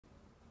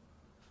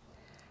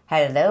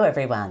Hello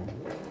everyone,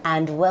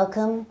 and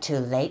welcome to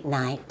Late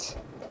Night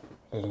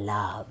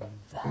Love.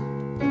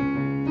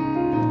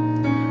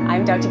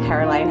 I'm Dr.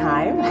 Caroline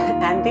Heim,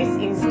 and this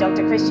is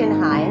Dr. Christian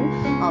Heim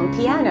on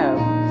piano.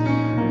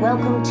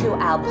 Welcome to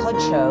our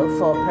pod show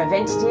for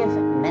preventative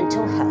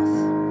mental health.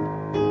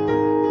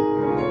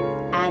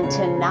 And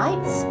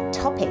tonight's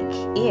topic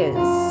is,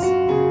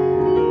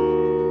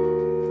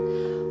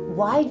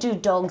 why do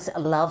dogs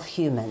love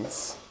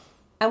humans?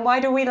 And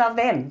why do we love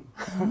them?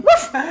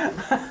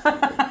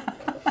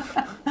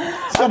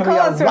 It's going to be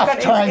a rough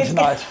time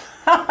tonight.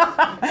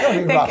 It's going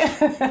to be rough.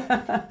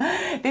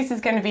 This is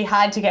going to be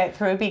hard to get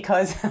through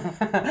because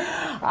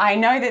I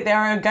know that there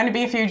are going to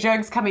be a few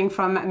jokes coming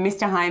from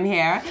Mr. Heim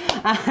here.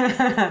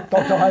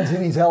 Dr. Heim's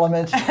in his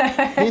element.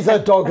 He's a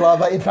dog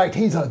lover. In fact,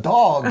 he's a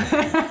dog.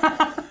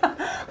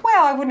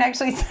 Well, I wouldn't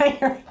actually say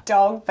you're a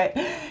dog, but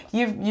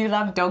you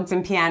love dogs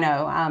and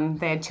piano.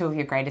 They're two of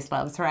your greatest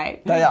loves,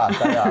 right? They are.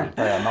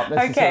 Not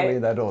necessarily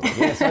in that order.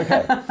 Yes,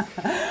 okay.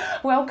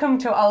 Welcome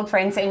to old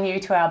friends and new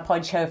to our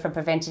pod show for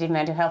preventative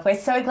mental health. We're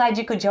so glad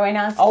you could join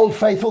us. Old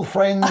faithful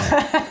friends.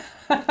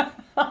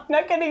 I'm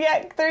not going to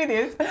get through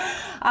this.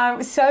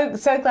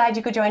 So glad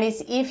you could join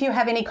us. If you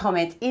have any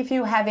comments, if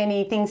you have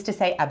any things to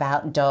say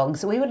about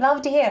dogs, we would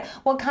love to hear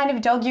what kind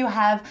of dog you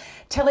have.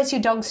 Tell us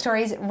your dog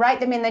stories, write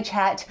them in the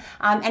chat.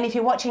 And if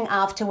you're watching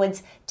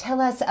afterwards,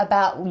 tell us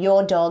about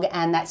your dog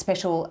and that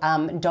special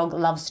dog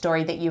love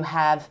story that you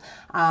have.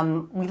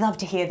 We love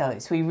to hear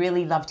those. We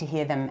really love to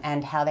hear them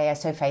and how they are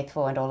so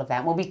faithful and all of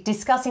that. We'll be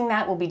discussing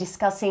that. We'll be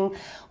discussing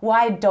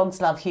why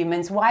dogs love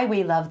humans, why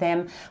we love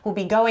them. We'll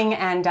be going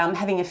and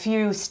having a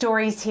few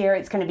stories here.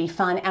 It's going to be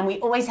fun. And we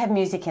always have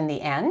music in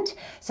the end.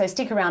 So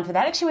stick around for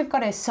that. Actually, we've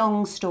got a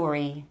song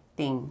story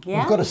thing.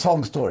 Yeah? We've got a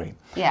song story.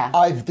 Yeah.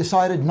 I've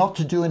decided not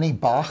to do any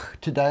Bach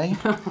today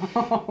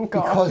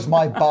because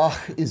my Bach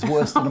is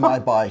worse than my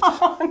bite.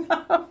 Oh,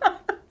 no.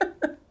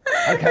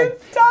 Okay.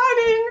 It's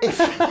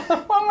starting.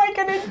 What am I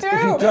going to do?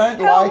 If you don't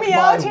Help like me my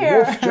out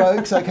here. wolf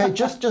jokes, okay,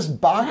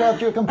 just bark out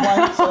your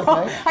complaints,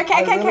 okay?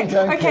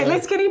 Okay,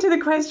 let's get into the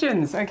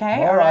questions,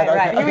 okay? All right,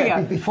 okay. Here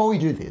we go. Before we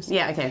do this,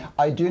 Yeah, okay.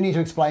 I do need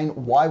to explain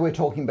why we're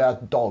talking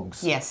about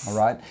dogs. Yes. All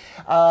right.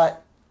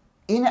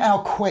 In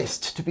our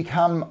quest to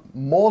become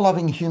more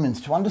loving humans,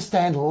 to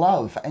understand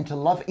love and to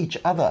love each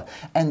other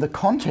and the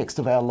context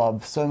of our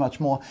love so much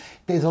more,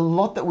 there's a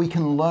lot that we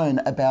can learn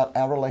about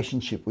our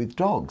relationship with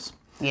dogs.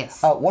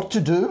 Yes. What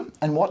to do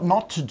and what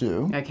not to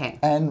do. Okay.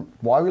 And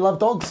why we love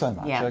dogs so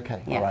much. Yeah.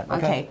 Okay. Yeah. All right.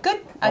 Okay. Good.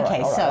 All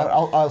Okay. right.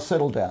 So I'll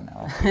settle down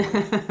now.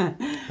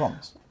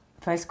 Promise.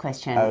 first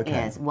question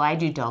is, why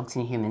do dogs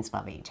and humans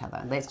love each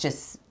other? Let's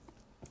just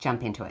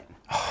jump into it.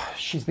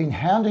 She's been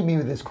hounding me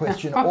with this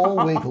question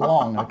all week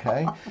long.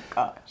 Okay.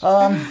 Oh,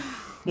 gosh.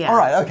 Yeah. All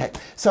right. Okay.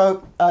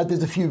 So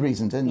there's a few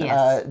reasons, and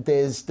Yes.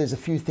 there's a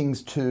few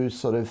things to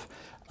sort of.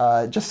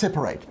 Just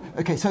separate.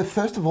 Okay, so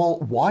first of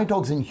all, why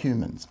dogs and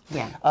humans?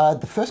 Yeah.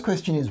 The first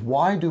question is,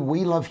 why do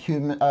we love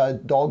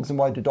dogs and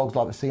why do dogs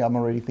love us? See, I'm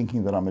already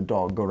thinking that I'm a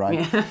dog, all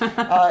right?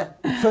 Yeah.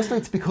 Firstly,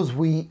 it's because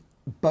we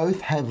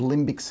both have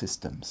limbic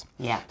systems.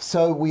 Yeah.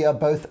 So we are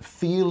both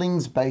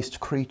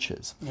feelings-based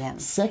creatures. Yeah.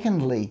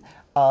 Secondly,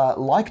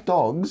 like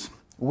dogs,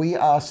 we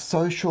are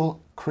social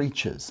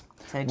creatures.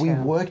 So we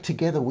true. work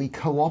together, we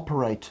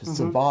cooperate to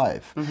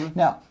survive.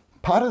 Now,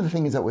 part of the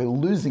thing is that we're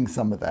losing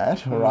some of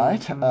that, all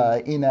right,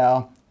 in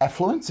our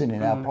affluence and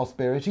in our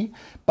prosperity.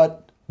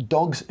 But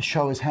dogs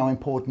show us how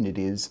important it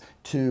is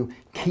to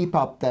keep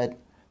up that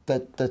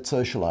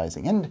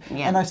socializing.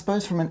 And I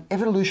suppose from an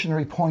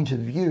evolutionary point of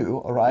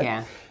view, all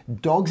right,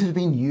 dogs have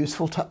been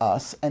useful to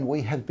us and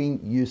we have been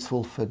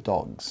useful for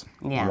dogs,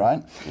 Yeah.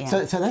 right?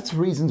 Yeah. So that's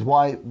reasons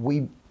why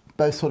we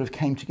both sort of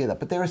came together.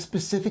 But there are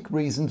specific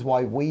reasons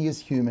why we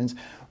as humans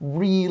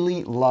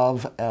really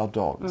love our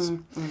dogs.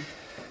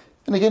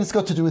 And again, it's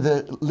got to do with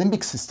the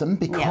limbic system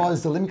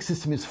because the limbic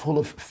system is full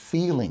of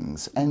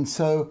feelings. And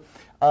so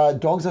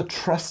dogs are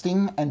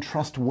trusting and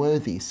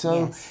trustworthy.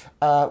 So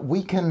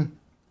we can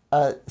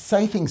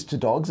say things to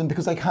dogs, and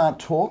because they can't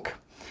talk,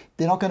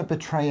 they're not going to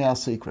betray our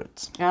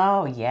secrets.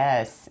 Oh,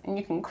 yes. And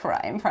you can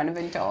cry in front of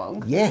a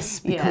dog. Yes,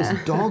 because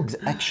dogs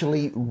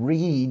actually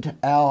read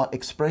our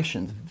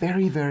expressions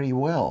very, very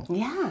well.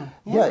 Yeah.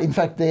 Yeah, in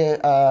fact,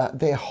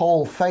 their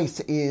whole face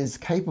is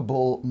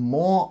capable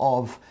more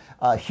of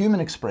human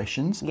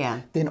expressions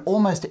than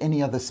almost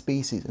any other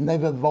species. And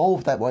they've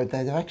evolved that way.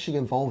 They've actually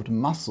evolved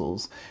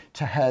muscles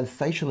to have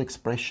facial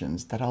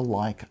expressions that are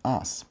like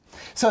us.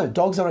 So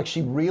dogs are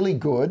actually really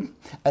good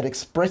at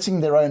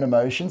expressing their own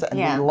emotions, and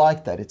we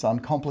like that. It's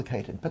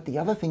uncomplicated. But the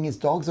other thing is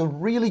dogs are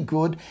really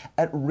good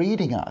at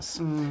reading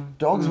us.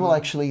 Dogs will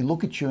actually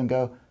look at you and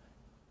go,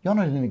 "You're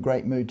not in a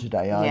great mood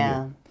today, are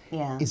you?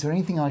 Yeah. Is there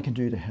anything I can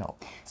do to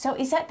help?" So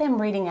is that them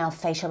reading our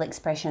facial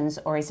expressions,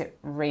 or is it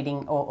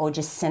reading or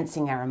just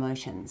sensing our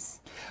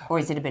emotions? Or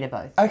is it a bit of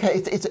both? Okay,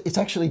 it's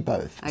actually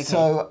both. Okay.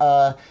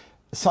 So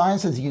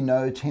science, as you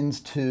know, tends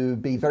to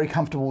be very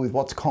comfortable with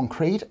what's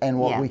concrete and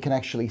what we can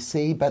actually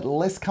see, but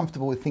less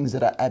comfortable with things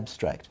that are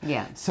abstract.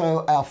 Yeah.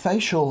 So our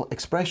facial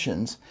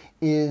expressions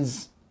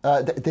is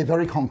They're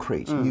very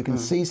concrete. You can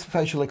see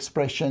facial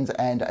expressions,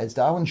 and as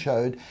Darwin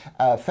showed,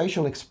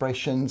 facial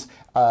expressions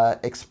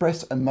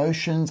express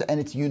emotions, and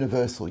it's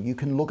universal. You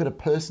can look at a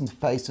person's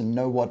face and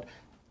know what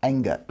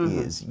anger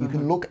is. You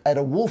can look at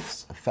a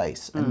wolf's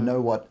face and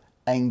know what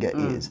anger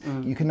is.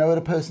 You can know at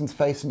a person's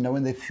face and know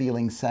when they're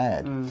feeling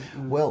sad.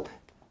 Well,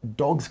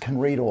 dogs can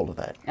read all of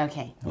that.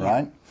 Okay.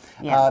 Right?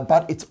 Yeah.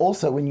 But it's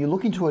also, when you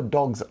look into a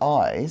dog's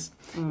eyes,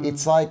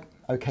 it's like,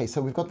 okay,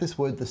 so we've got this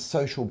word, the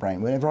social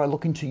brain. Whenever I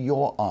look into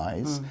your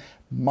eyes,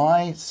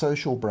 my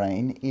social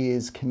brain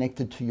is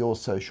connected to your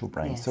social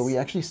brain. Yes. So we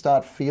actually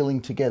start feeling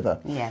together.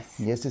 Yes.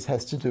 Yes, this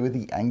has to do with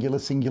the angular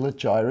cingulate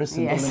gyrus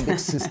and Yes. the limbic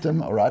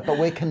system, all right? But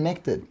we're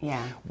connected.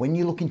 Yeah. When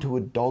you look into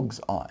a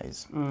dog's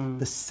eyes,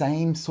 the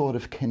same sort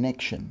of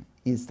connection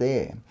is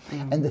there.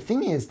 And the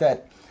thing is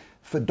that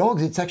for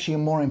dogs, it's actually a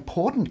more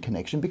important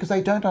connection because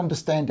they don't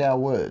understand our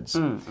words.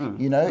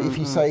 You know, if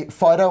you say,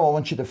 Fido, I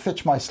want you to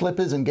fetch my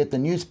slippers and get the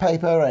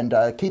newspaper and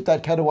keep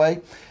that cat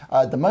away,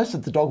 the most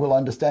that the dog will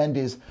understand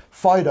is,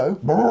 Fido.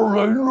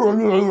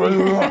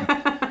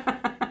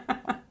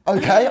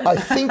 Okay, I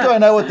think I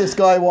know what this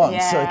guy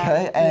wants,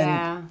 okay?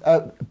 And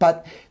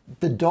but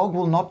the dog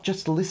will not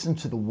just listen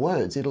to the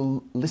words,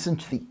 it'll listen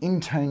to the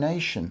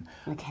intonation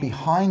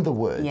behind the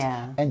words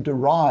and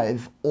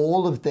derive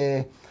all of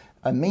their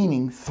a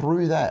meaning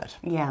through that.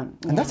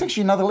 And that's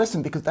actually another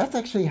lesson, because that's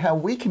actually how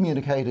we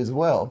communicate as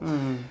well.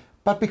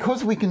 But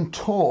because we can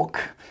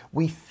talk,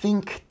 we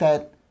think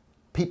that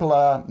people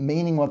are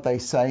meaning what they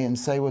say and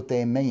say what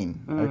they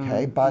mean,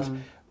 okay? But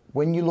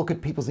when you look at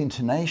people's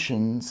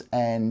intonations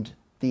and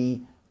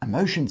the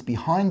emotions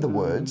behind the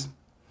words,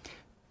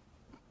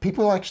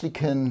 people actually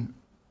can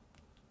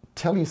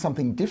tell you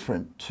something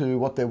different to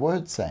what their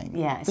words saying.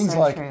 Things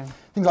like,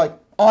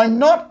 I'm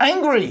not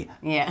angry.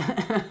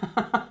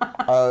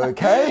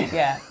 Okay.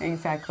 Yeah,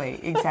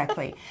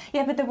 exactly.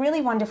 Yeah, but the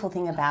really wonderful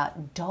thing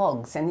about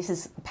dogs, and this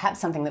is perhaps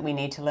something that we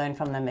need to learn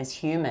from them as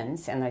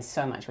humans, and there's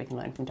so much we can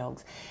learn from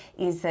dogs,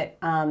 is that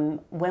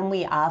when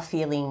we are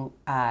feeling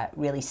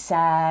really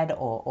sad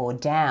or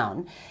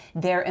down,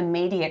 their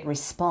immediate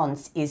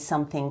response is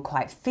something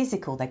quite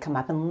physical. They come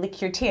up and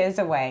lick your tears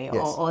away,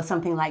 or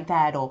something like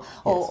that, or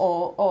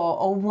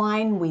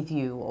whine with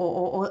you,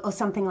 or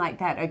something like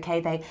that.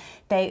 Okay,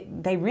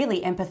 they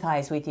really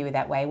empathize with you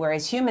that way.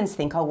 Whereas humans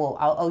think, oh well,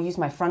 I'll use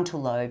my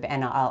frontal lobe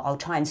and I'll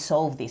try and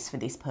solve this for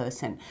this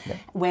person.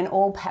 When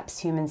all perhaps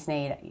humans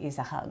need is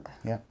a hug.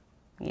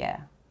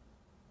 Yeah.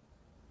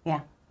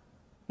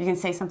 You can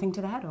say something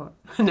to that, or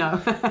no?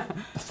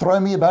 Throw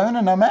me a bone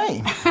and I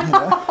may. You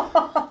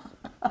know?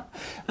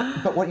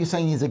 But what you're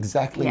saying is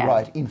exactly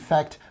right. In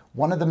fact,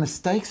 one of the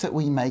mistakes that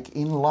we make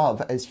in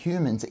love as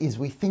humans is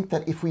we think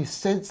that if we've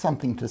said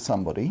something to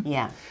somebody,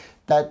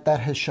 that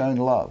has shown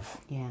love.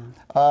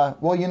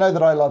 Well, you know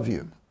that I love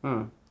you,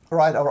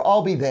 right? Or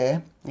I'll be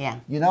there.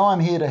 You know I'm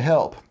here to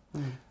help.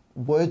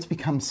 Words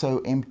become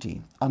so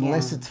empty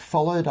unless it's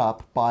followed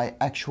up by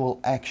actual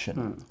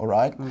action, all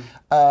right?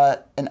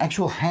 An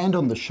actual hand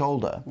on the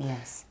shoulder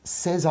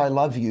says I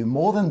love you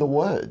more than the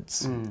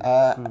words.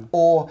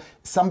 Or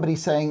somebody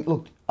saying,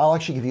 look, I'll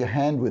actually give you a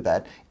hand with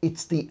that.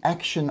 It's the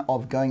action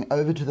of going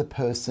over to the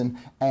person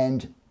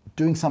and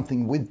doing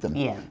something with them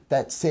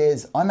that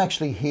says, I'm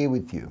actually here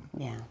with you.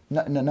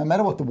 No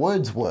matter what the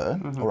words were,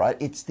 all right,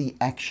 it's the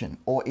action,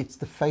 or it's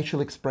the facial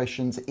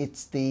expressions,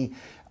 it's the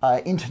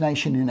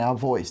intonation in our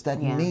voice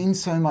that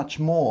means so much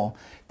more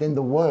than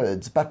the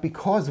words. But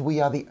because we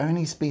are the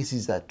only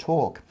species that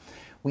talk,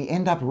 we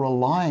end up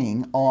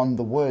relying on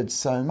the words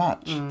so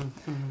much.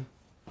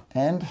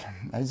 And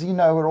as you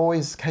know, we're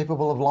always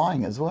capable of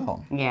lying as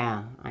well.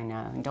 Yeah, I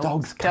know.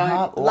 Dogs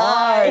can't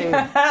lie.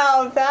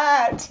 How's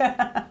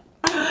that?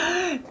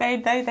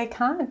 They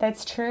can't.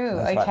 That's true.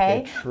 That's okay,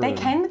 right, true. They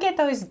can get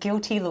those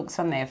guilty looks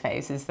on their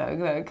faces,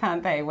 though,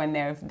 can't they? When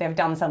they've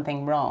done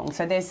something wrong.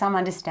 So there's some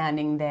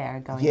understanding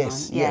there going on.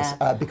 Yes,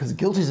 because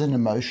guilt is an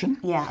emotion.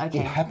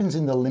 It happens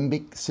in the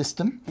limbic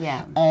system.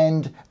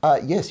 And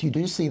yes, you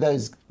do see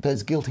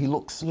those guilty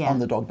looks on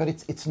the dog, but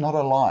it's not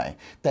a lie.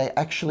 They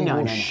actually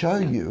will show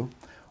you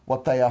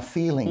what they are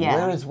feeling.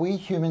 Whereas we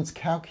humans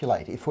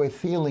calculate. If we're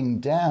feeling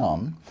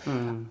down,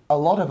 a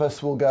lot of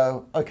us will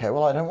go, okay,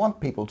 well, I don't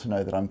want people to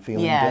know that I'm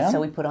feeling down. So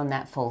we put on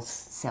that false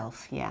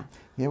self. Yeah,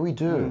 we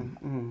do.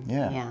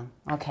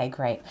 Okay,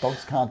 great.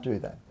 Dogs can't do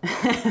that.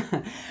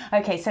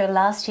 Okay, so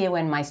last year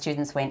when my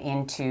students went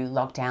into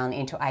lockdown,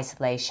 into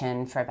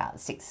isolation for about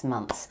 6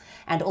 months,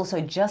 and also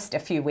just a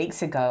few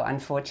weeks ago,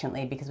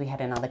 unfortunately, because we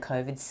had another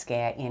COVID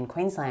scare in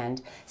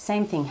Queensland,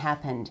 same thing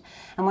happened.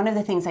 And one of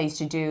the things I used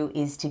to do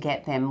is to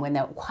get them, when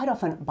they're quite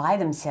often by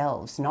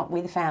themselves, not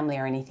with family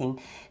or anything,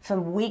 for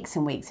weeks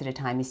and weeks at a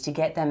time, is to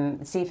get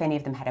them, see if any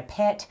of them had a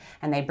pet,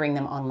 and they bring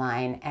them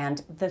online,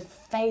 and the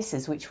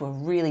faces, which were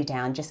really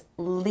down, just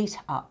lit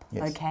up,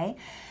 okay?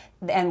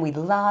 And we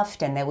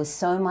laughed, and there was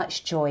so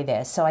much joy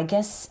there. So I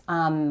guess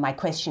my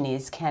question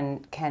is,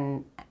 can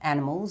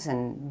animals,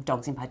 and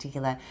dogs in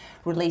particular,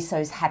 release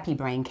those happy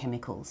brain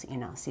chemicals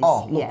in us?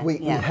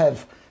 We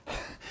have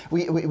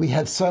we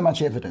have so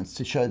much evidence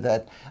to show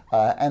that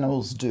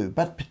animals do,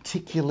 but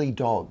particularly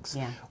dogs.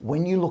 Yeah.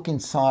 When you look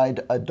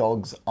inside a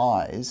dog's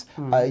eyes,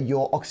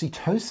 your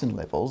oxytocin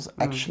levels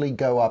actually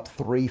go up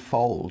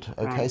threefold.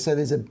 Okay, Right. so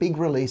there's a big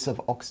release of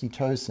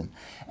oxytocin.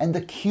 And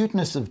the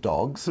cuteness of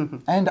dogs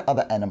and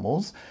other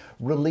animals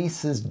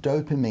releases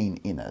dopamine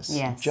in us,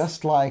 Yes.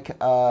 just like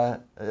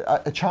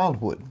a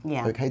child would.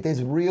 Yeah. Okay,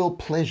 there's real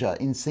pleasure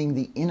in seeing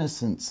the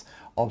innocence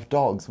of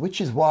dogs, which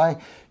is why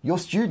your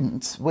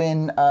students,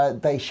 when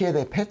they share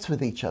their pets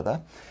with each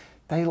other,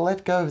 they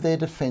let go of their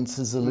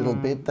defenses a little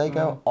bit. They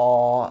go,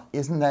 "Oh,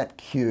 isn't that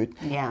cute?"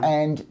 Yeah.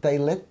 And they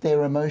let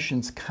their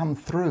emotions come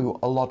through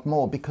a lot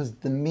more, because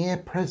the mere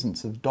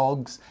presence of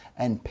dogs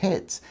and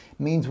pets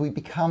means we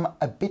become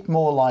a bit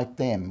more like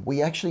them.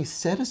 We actually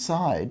set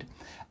aside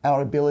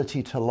our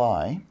ability to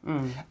lie,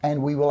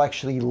 and we will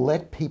actually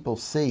let people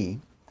see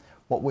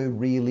what we're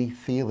really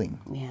feeling.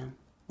 Yeah.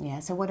 Yeah.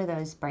 So what are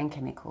those brain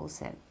chemicals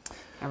that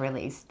are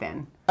released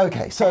then?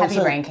 Okay, so Heavy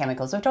brain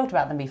chemicals. We've talked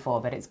about them before,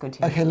 but it's good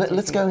to. Okay,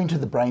 let's go into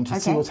the brain to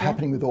see what's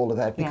happening with all of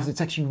that, because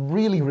it's actually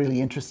really, really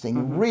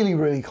interesting, really,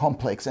 really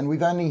complex, and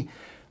we've only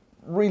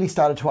really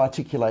started to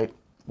articulate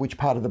which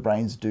part of the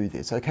brains do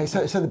this. Okay,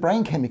 so the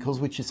brain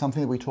chemicals, which is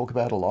something that we talk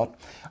about a lot,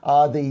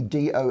 are the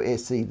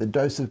DOSE, the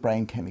dose of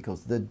brain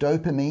chemicals. The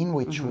dopamine,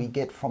 which we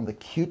get from the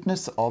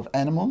cuteness of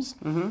animals,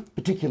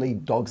 particularly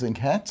dogs and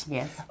cats.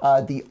 Yes.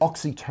 The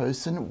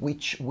oxytocin,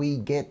 which we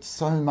get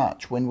so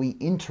much when we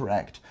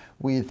interact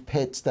with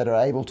pets that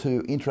are able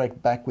to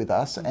interact back with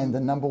us. And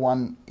the number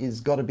one is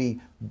got to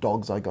be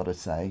dogs, I got to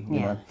say. You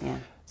know. Yeah.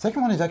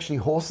 Second one is actually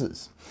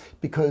horses,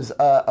 because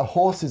a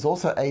horse is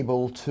also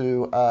able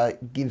to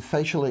give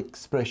facial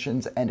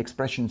expressions and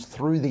expressions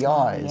through the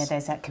eyes. Yeah,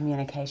 there's that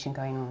communication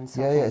going on.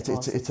 So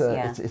it's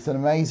an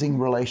amazing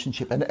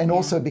relationship, and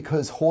also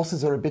because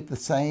horses are a bit the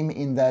same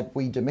in that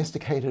we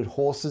domesticated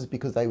horses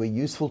because they were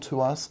useful to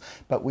us,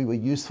 but we were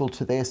useful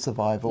to their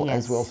survival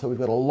as well. So we've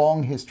got a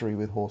long history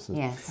with horses.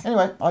 Yes.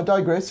 Anyway, I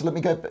digress. Let me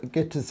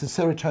get to the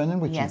serotonin,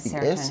 which is the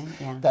S,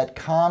 that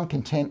calm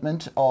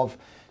contentment of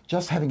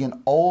just having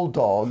an old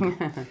dog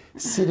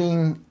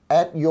sitting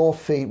at your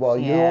feet while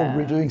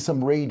you're doing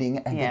some reading,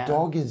 and the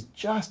dog is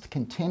just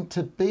content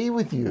to be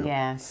with you.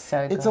 Yeah,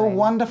 so good. It's a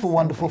wonderful,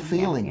 wonderful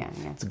feeling.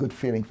 It's a good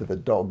feeling for the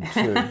dog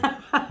too.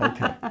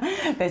 Okay.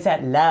 There's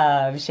that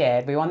love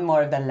shared. We want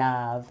more of the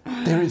love.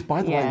 There is,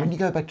 by the way, when you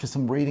go back to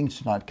some reading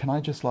tonight, can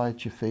I just lie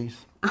at your feet?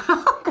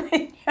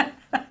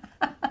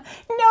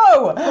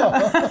 No!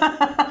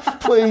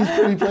 Please,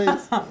 pretty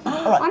please. All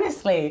right.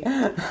 Honestly.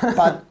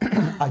 But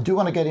I do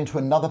want to get into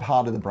another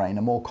part of the brain,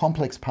 a more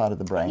complex part of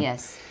the brain.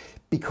 Yes.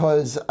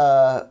 Because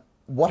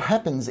what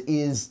happens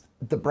is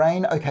the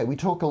brain, okay, we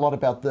talk a lot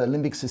about the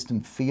limbic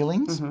system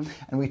feelings,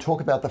 and we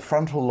talk about the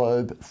frontal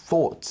lobe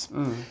thoughts.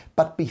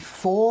 But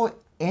before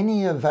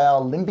any of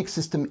our limbic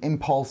system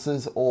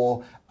impulses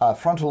or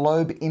frontal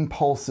lobe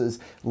impulses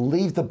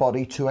leave the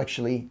body to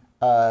actually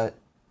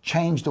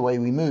change the way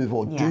we move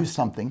or do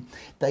something,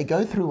 they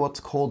go through what's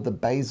called the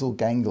basal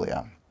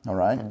ganglia. All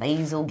right. The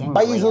basal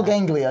ganglia. Basal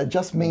ganglia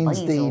just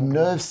means the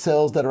nerve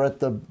cells that are at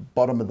the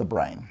bottom of the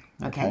brain.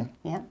 Okay.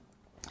 Yeah.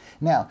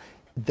 Now,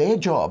 their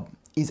job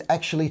is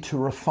actually to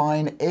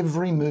refine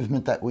every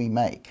movement that we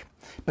make.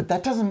 But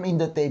that doesn't mean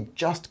that they're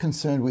just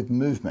concerned with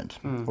movement,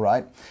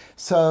 right?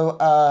 So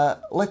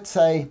let's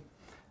say,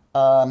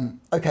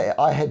 okay,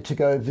 I had to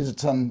go visit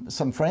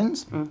some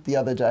friends the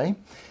other day,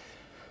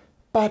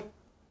 but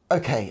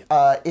okay,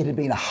 it had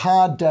been a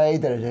hard day,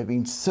 there had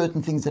been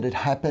certain things that had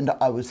happened,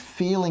 I was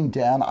feeling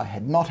down, I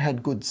had not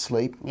had good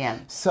sleep. Yeah.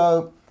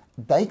 So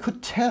they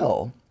could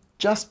tell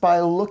just by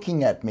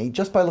looking at me,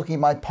 just by looking at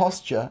my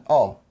posture,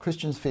 oh,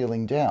 Christian's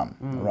feeling down,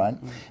 right?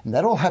 And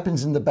that all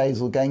happens in the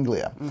basal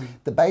ganglia.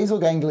 The basal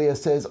ganglia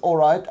says, all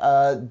right,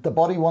 the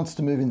body wants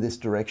to move in this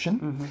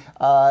direction.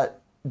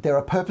 There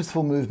are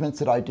purposeful movements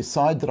that I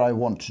decide that I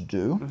want to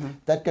do.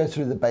 That goes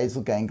through the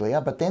basal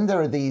ganglia. But then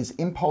there are these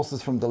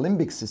impulses from the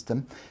limbic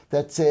system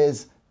that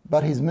says,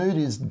 but his mood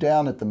is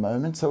down at the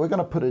moment, so we're going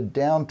to put a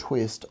down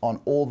twist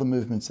on all the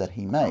movements that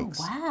he makes.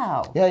 Oh,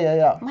 wow.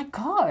 Yeah. Oh my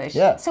gosh.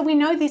 Yeah. So we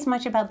know this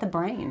much about the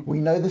brain. We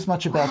know this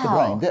much about the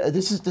brain.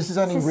 This is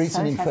only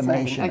recent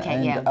information,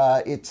 okay,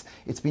 and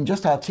it's been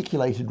just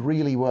articulated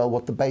really well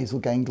what the basal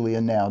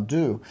ganglia now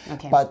do.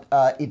 Okay. But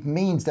it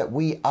means that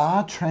we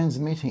are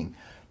transmitting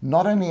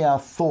not only our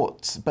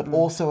thoughts, but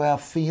also our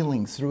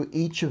feelings through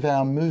each of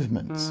our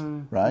movements,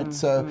 right?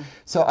 So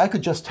I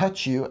could just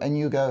touch you and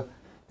you go,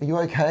 are you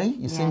okay?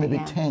 You seem a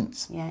bit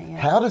tense.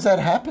 How does that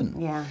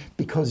happen?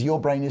 Because your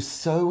brain is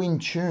so in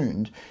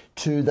tuned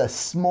to the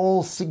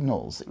small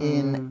signals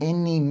in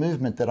any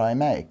movement that I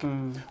make.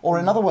 Or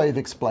another way of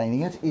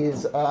explaining it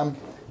is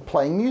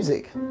playing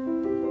music.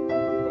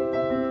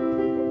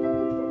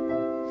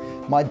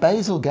 My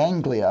basal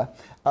ganglia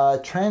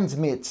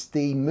transmits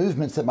the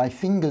movements that my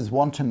fingers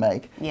want to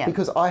make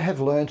because I have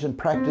learned and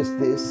practiced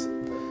this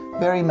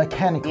very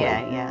mechanically.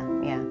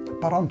 Yeah.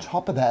 But on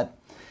top of that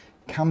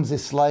comes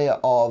this layer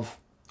of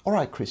all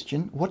right,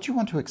 Christian, what do you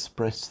want to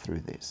express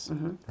through this,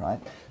 right?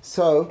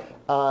 So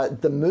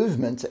the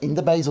movements in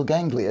the basal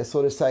ganglia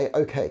sort of say,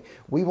 okay,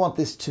 we want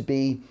this to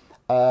be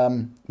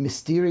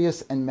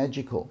mysterious and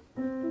magical,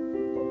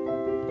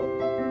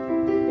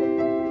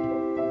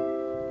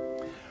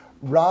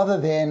 rather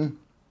than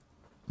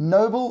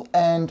noble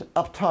and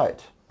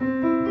uptight.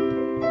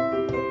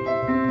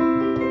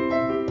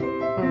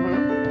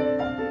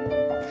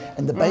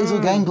 And the basal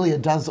ganglia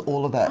does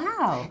all of that.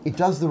 Wow. It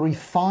does the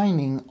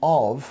refining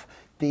of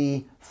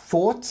the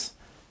thoughts,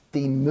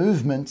 the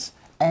movements,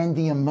 and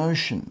the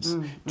emotions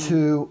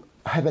to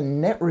have a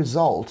net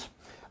result.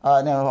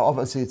 Now,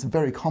 obviously, it's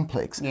very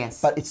complex,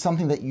 yes, but it's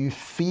something that you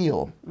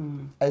feel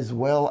as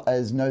well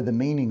as know the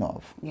meaning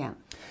of. Yeah.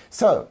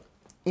 So,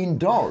 in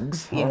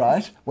dogs, Yes. all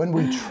right, when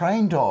we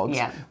train dogs,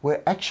 Yeah.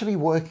 we're actually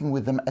working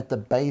with them at the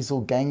basal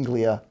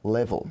ganglia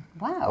level.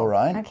 Wow. All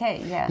right?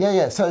 Okay, yeah.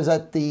 Yeah. So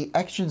that the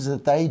actions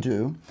that they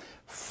do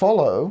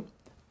follow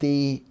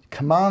the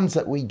commands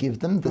that we give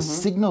them, the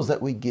signals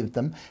that we give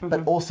them,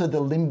 but also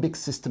the limbic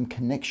system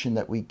connection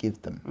that we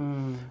give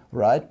them,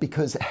 right?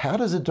 Because how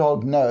does a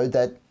dog know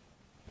that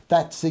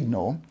that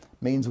signal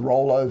means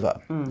roll over,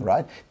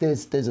 right?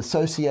 There's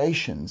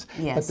associations,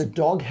 Yes. but the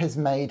dog has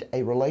made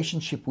a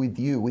relationship with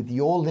you, with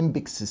your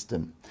limbic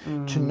system,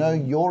 to know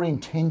your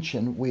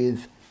intention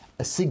with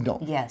a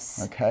signal.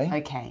 Yes. Okay?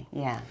 Okay,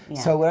 yeah.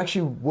 So we're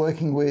actually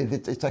working with,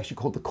 it's actually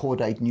called the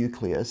caudate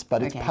nucleus,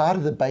 but it's Okay. part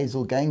of the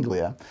basal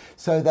ganglia,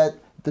 so that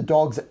the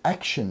dog's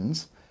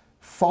actions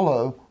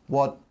follow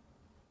what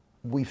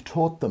we've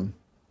taught them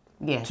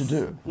yes. to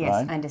do. Yes,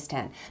 right? I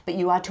understand. But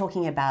you are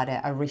talking about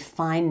a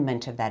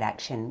refinement of that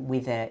action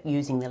with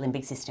using the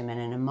limbic system and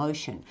an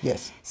emotion.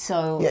 Yes.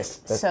 So Yes,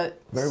 that's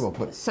very well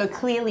put. So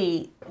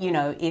clearly, you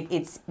know,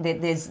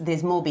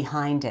 there's more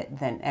behind it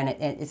than, and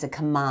it's a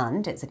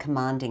command. It's a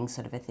commanding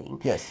sort of a thing.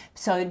 Yes.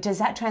 So does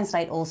that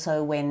translate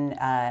also when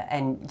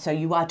and so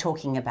you are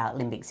talking about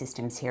limbic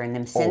systems here and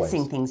them sensing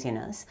Always. things in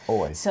us.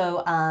 Always.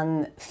 So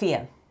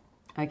fear.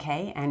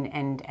 Okay,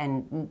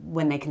 and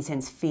when they can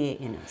sense fear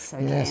in us.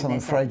 Okay? Yes, and I'm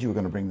there's afraid you were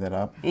going to bring that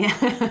up.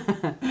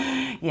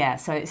 yeah,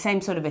 so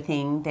same sort of a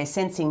thing. They're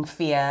sensing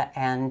fear,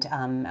 and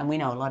we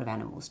know a lot of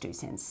animals do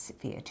sense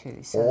fear too.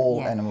 So, All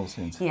yeah. animals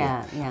sense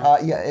fear.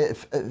 Yeah.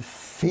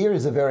 Fear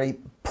is a very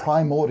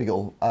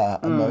primordial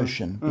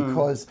emotion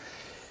because,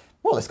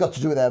 well, it's got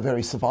to do with our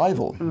very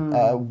survival.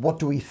 What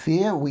do we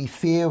fear? We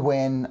fear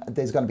when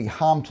there's going to be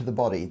harm to the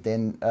body,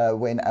 then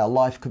when our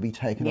life could be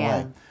taken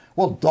Yeah. away.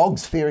 Well,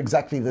 dogs fear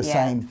exactly the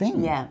same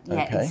thing. Yeah,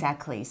 okay?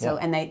 exactly. So,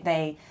 and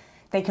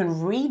they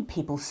can read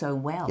people so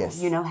well. Yes.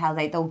 You know how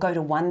they'll go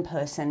to one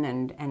person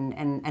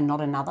and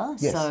not another.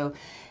 Yes. So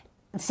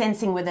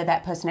sensing whether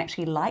that person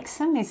actually likes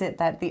them, is it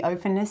that the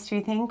openness, do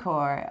you think,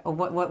 or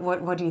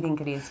what do you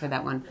think it is for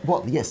that one?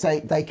 Well, yes,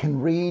 they can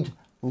read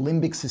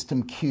limbic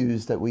system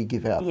cues that we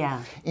give out.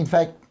 Yeah. In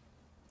fact,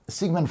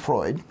 Sigmund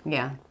Freud,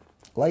 Yeah.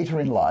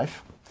 later in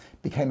life,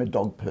 became a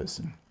dog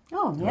person.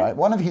 Oh, yeah. Right?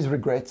 One of his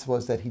regrets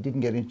was that he didn't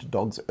get into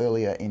dogs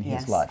earlier in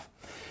Yes. his life.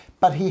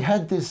 But he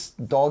had this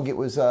dog, it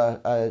was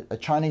a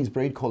Chinese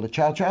breed called a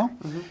Chow Chow,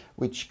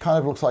 which kind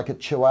of looks like a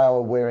Chihuahua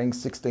wearing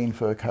 16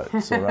 fur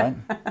coats, all right?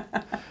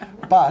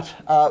 But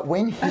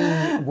when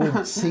he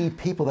would see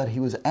people that he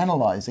was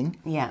analysing,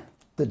 Yeah.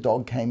 the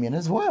dog came in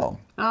as well.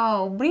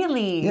 Oh,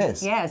 really?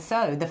 Yes. Yeah,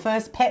 so the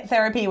first pet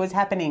therapy was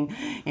happening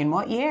in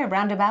what year?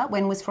 Roundabout?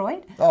 When was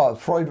Freud? Oh,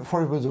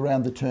 Freud was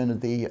around the turn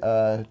of the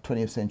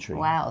 20th century.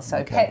 Wow,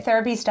 so pet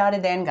therapy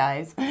started then,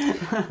 guys.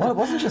 Well, it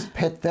wasn't just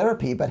pet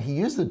therapy, but he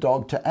used the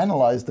dog to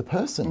analyse the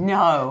person.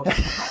 No.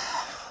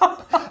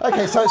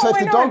 Okay, so if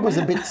the dog was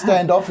a bit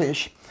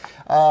standoffish,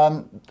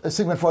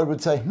 Sigmund Freud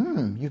would say,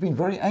 you've been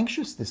very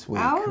anxious this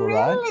week, Oh, all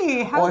right?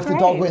 really? How or if the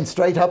dog great. went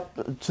straight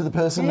up to the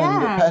person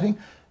and Yeah. patting,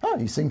 oh,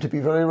 you seem to be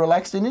very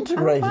relaxed and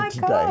integrated Oh my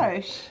today.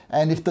 gosh.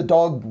 And if the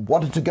dog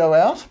wanted to go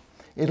out,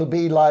 it'll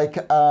be like,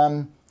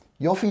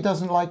 Yofi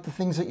doesn't like the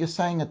things that you're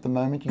saying at the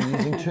moment. You're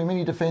using too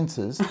many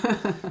defences.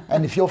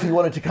 And if Yofi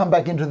wanted to come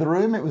back into the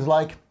room, it was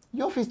like,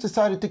 Yofi's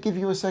decided to give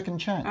you a second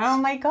chance. Oh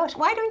my gosh.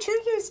 Why don't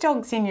you use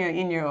dogs in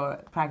your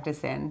practice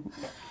then?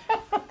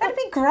 That'd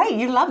be great.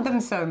 You love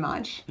them so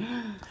much.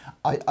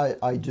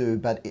 I do,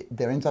 but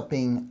there ends up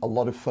being a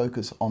lot of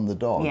focus on the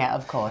dog. Yeah,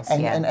 of course.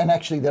 And, yeah. and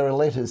actually there are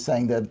letters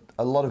saying that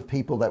a lot of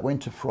people that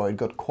went to Freud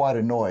got quite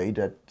annoyed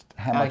at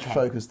how much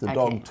focus the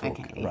dog took.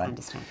 Okay, right? I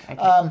understand.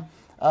 Okay.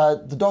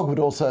 The dog would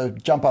also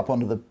jump up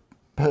onto the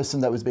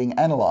person that was being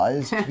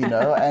analysed, you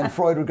know, and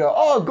Freud would go,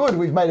 oh, good,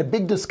 we've made a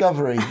big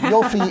discovery.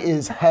 Yofi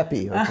is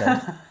happy, okay?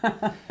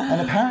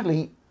 And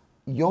apparently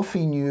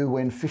Yofi knew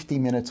when 50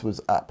 minutes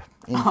was up.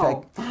 In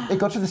fact, it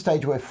got to the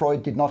stage where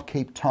Freud did not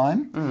keep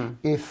time.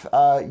 If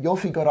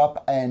Yofi got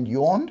up and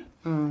yawned,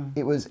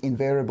 it was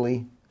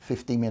invariably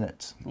 50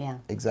 minutes. Yeah.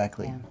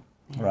 Exactly.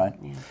 Yeah. Right?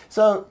 Yeah.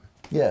 So,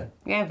 yeah.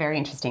 Yeah, very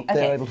interesting. They're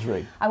Okay. able to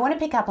read. I want to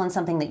pick up on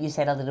something that you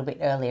said a little bit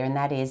earlier, and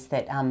that is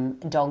that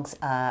dogs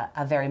are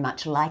very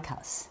much like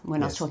us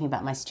when I was Yes. talking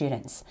about my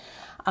students.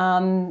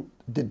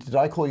 Did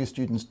I call your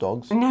students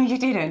dogs? No, you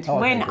didn't. Oh,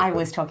 okay, when good, I good.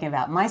 was talking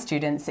about my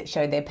students that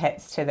showed their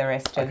pets to the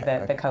rest of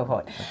the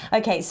cohort.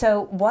 Okay.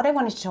 So what I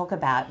wanted to talk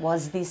about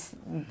was this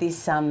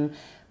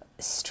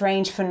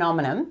strange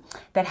phenomenon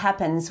that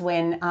happens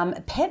when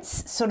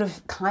pets sort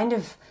of kind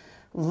of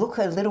look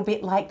a little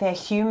bit like they're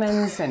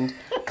humans and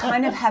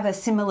kind of have a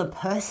similar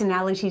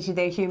personality to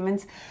their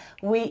humans.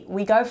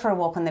 We go for a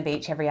walk on the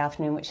beach every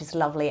afternoon, which is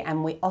lovely,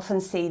 and we often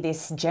see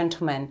this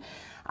gentleman,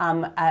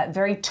 a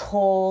very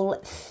tall,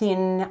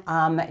 thin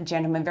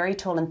gentleman, very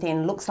tall and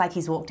thin, looks like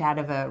he's walked out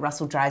of a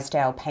Russell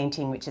Drysdale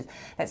painting,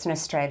 that's an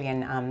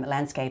Australian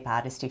landscape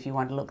artist, if you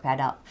want to look that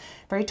up.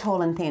 Very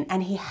tall and thin,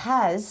 and he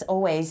has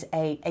always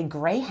a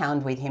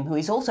greyhound with him who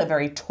is also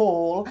very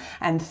tall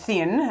and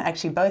thin.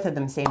 Actually, both of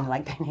them seem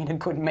like they need a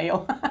good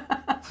meal.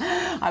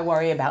 I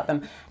worry about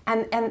them.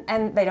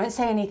 And they don't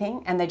say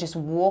anything, and they're just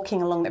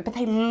walking along there, but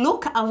they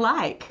look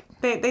alike.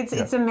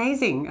 It's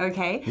amazing,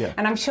 okay? Yeah.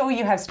 And I'm sure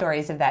you have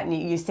stories of that,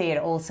 and you see it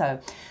also.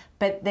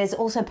 But there's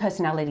also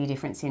personality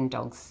difference in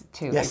dogs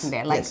too, isn't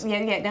there? Yes.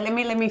 Now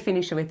let me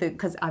finish with it,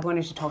 because I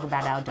wanted to talk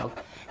about our dog.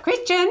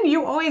 Christian,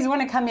 you always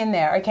want to come in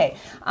there. Okay.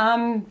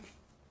 Our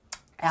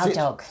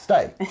dog.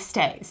 Stay.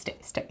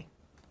 Stay.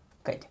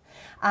 Good.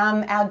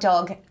 Our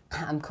dog,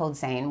 called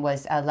Zane,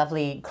 was a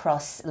lovely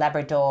cross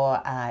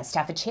Labrador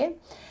Staffordshire.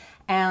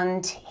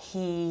 And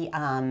he,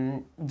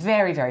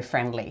 very, very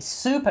friendly,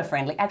 super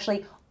friendly,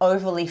 actually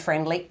overly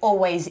friendly,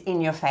 always in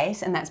your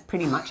face, and that's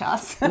pretty much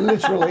us.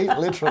 Literally.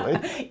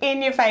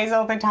 In your face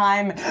all the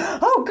time.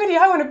 Oh, goody,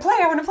 I want to play,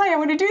 I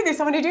want to do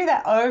this, I want to do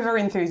that. Over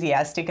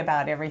enthusiastic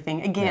about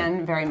everything.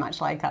 Again, very much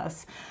like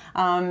us.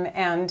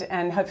 And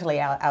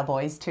hopefully our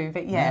boys too.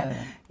 But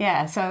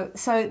yeah. So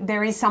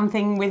there is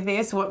something with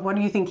this. What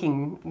are you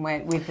thinking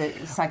with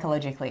it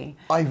psychologically?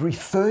 I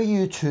refer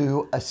you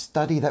to a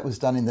study that was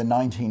done in the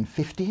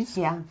 1950s.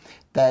 Yeah.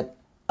 That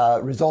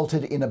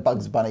resulted in a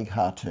Bugs Bunny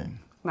cartoon.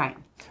 Right.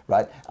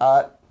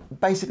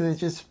 Basically, it's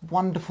just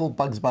wonderful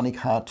Bugs Bunny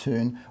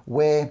cartoon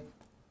where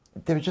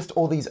there are just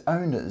all these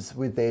owners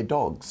with their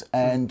dogs,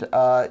 and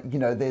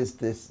there's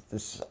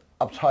this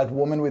uptight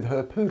woman with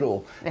her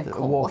poodle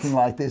walking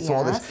like this,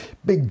 or this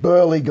big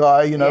burly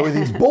guy, with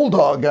his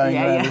bulldog going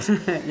around.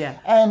 Yeah.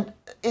 And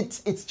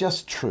it's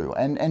just true,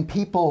 and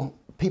people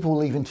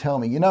will even tell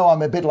me,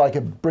 I'm a bit like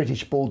a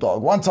British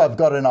bulldog. Once I've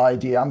got an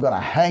idea, I'm going to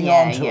hang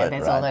on to it.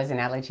 There's all those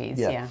analogies.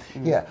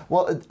 Yeah.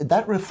 Well,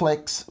 that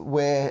reflects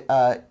where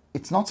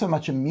it's not so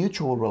much a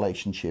mutual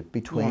relationship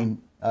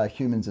between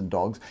humans and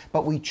dogs,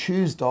 but we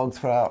choose dogs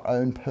for our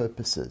own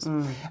purposes.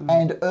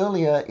 And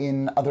earlier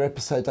in other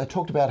episodes, I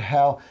talked about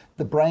how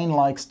the brain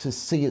likes to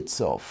see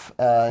itself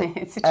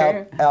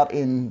out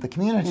in the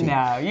community.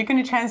 No, you're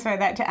going to transfer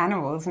that to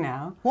animals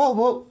now.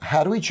 Well,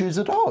 how do we choose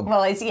a dog?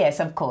 Well, yes,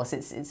 of course.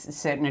 It's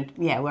certain.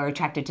 Yeah, we're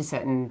attracted to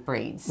certain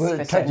breeds. We're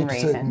for attracted to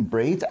reason. certain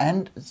breeds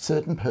and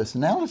certain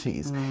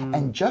personalities.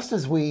 And just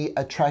as we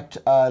attract,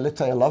 let's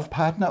say, a love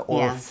partner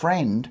or a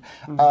friend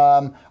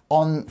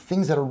on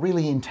things that are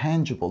really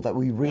intangible, that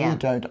we really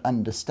don't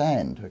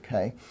understand,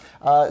 okay?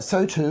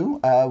 So too,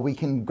 we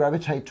can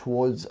gravitate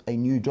towards a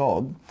new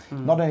dog,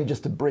 not only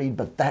just a breed,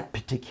 but that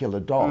particular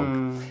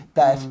dog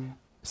that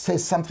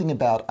says something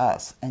about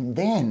us. And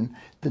then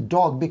the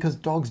dog, because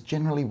dogs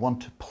generally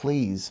want to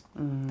please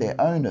their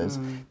owners,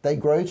 they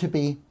grow to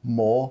be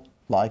more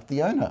like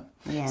the owner.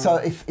 Yeah. So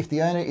if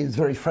the owner is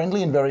very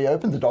friendly and very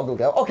open, the dog will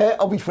go, okay,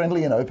 I'll be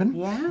friendly and open.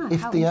 Yeah,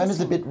 if the owner's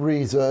a bit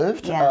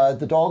reserved,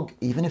 the dog,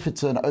 even if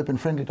it's an open,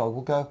 friendly dog,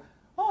 will go,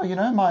 oh,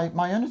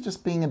 my owner's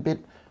just being a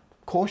bit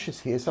cautious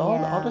here, so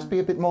I'll just be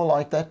a bit more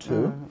like that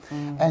too.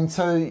 And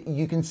so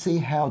you can see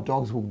how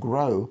dogs will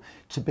grow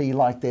to be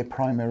like their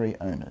primary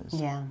owners.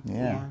 Yeah,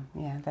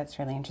 that's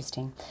really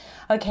interesting.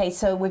 Okay,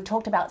 so we've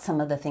talked about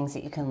some of the things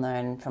that you can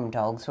learn from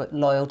dogs,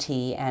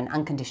 loyalty and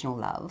unconditional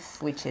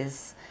love, which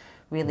is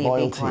really a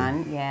big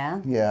one.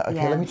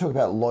 Okay, let me talk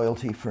about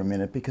loyalty for a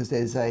minute, because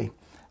there's a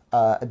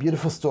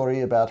beautiful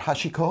story about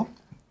Hachiko,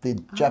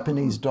 the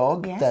Japanese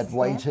dog that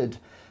waited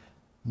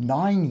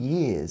 9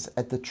 years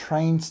at the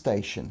train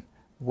station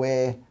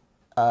where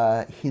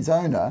his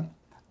owner,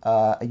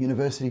 a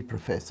university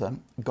professor,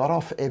 got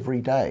off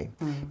every day,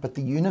 but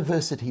the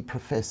university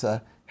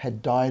professor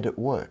had died at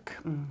work.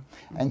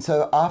 And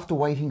so after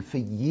waiting for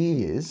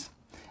years,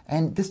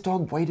 and this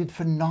dog waited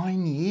for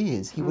 9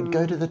 years, he would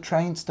go to the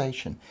train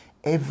station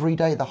every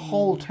day. The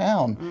whole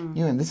town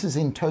knew him. This is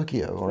in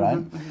Tokyo, all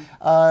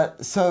right?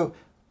 So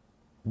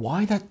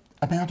why that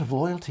amount of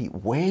loyalty?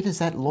 Where does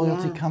that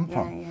loyalty come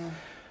from?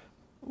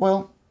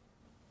 Well,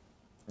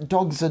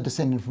 dogs are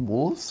descended from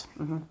wolves,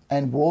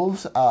 and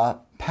wolves are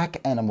pack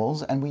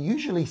animals, and we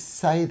usually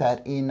say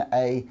that in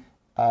a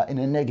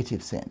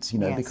negative sense,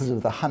 because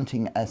of the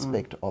hunting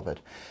aspect of it.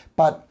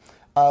 But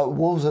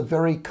wolves are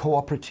very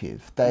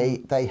cooperative.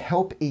 They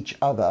help each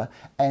other,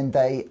 and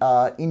they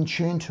are in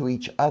tune to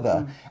each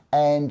other,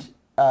 and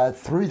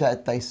through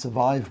that they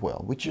survive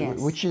well, which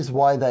is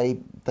why they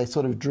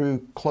sort of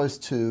drew close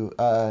to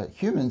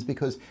humans,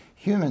 because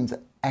humans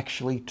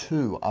actually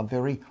too are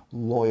very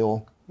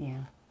loyal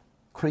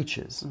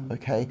creatures,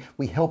 okay?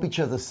 We help each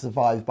other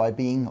survive by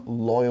being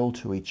loyal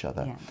to each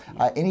other.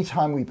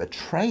 Anytime we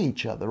betray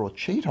each other or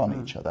cheat on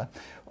each other,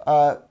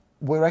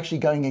 we're actually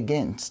going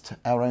against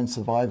our own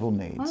survival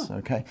needs,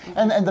 okay?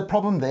 And the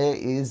problem there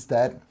is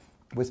that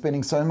we're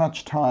spending so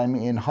much time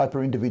in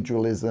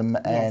hyper-individualism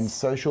and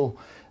social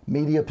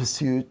media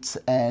pursuits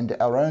and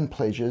our own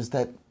pleasures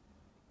that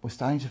we're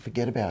starting to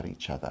forget about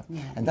each other.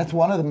 And that's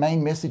one of the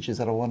main messages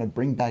that I want to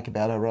bring back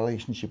about our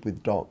relationship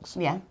with dogs.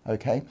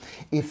 Okay?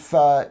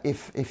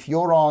 If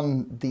you're on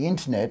the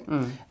internet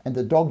and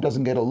the dog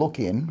doesn't get a look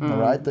in, all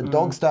right, the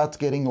dog starts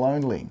getting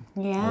lonely.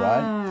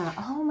 Right?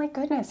 Oh my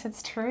goodness,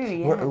 it's true.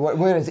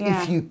 Whereas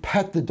if you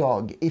pet the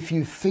dog, if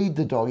you feed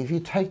the dog, if you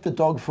take the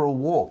dog for a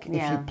walk,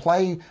 if you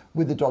play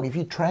with the dog, if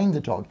you train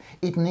the dog,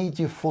 it needs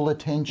your full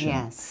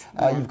attention.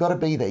 You've got to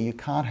be there. You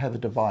can't have a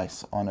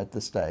device on at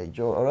the stage,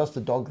 or else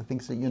the dog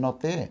thinks that you're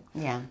not there.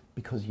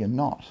 Because you're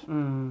not.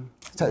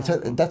 So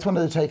that's one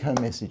of the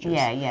take-home messages.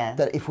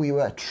 That if we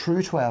were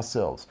true to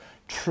ourselves,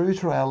 true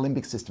to our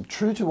limbic system,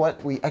 true to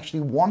what we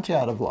actually want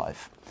out of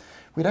life,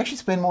 we'd actually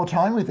spend more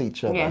time with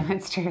each other. Yeah,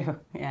 that's true.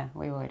 Yeah,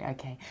 we would.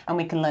 Okay, and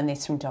we can learn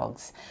this from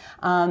dogs.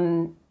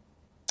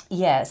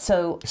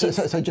 So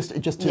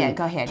just to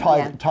go ahead.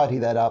 tidy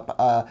that up,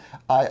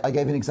 I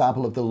gave an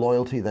example of the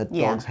loyalty that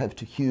dogs have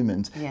to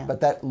humans, but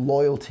that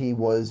loyalty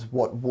was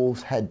what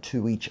wolves had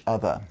to each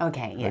other.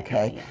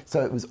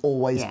 So it was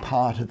always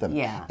part of them.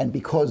 And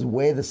because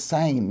we're the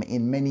same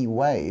in many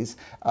ways,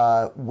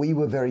 we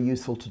were very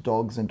useful to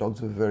dogs and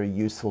dogs were very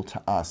useful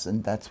to us,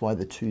 and that's why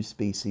the two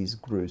species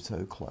grew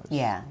so close.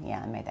 I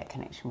made that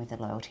connection with the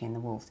loyalty and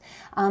the wolves.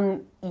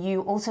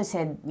 You also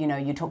said,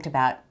 you talked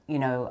about,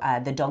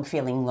 the dog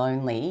feeling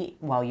lonely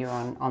while you're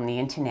on the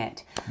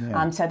internet.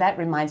 So that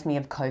reminds me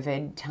of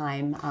COVID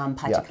time,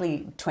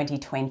 particularly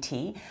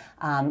 2020,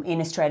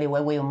 in Australia,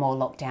 where we were more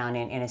locked down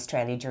in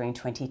Australia during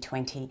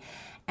 2020.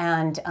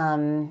 And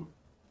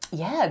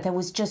there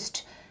was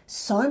just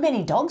so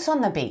many dogs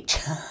on the beach.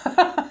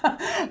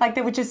 Like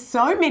there were just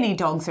so many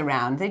dogs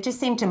around. They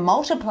just seemed to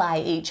multiply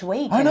each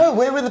week. I know,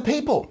 where were the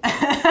people?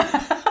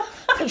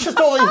 It's just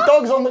all these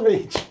dogs on the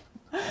beach.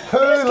 Who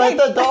let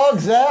the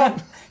dogs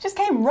out? Just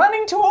came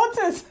running towards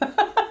us.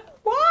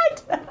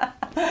 What?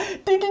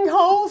 Digging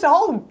holes. The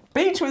whole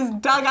beach was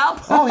dug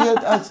up.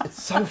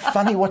 It's so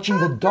funny watching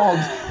the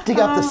dogs dig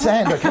up the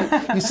sand, okay?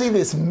 You see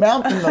this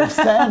mountain of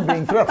sand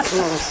being thrown.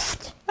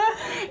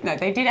 No,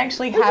 they did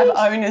actually have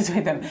owners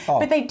with them.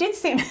 But they did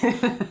seem...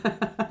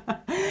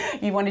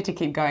 You wanted to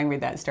keep going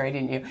with that story,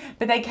 didn't you?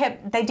 But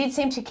they did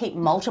seem to keep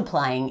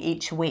multiplying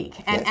each week.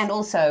 And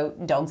also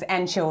dogs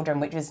and children,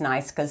 which was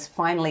nice because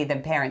finally the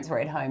parents were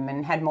at home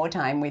and had more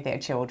time with their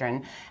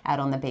children out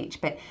on the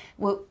beach. But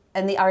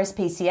and the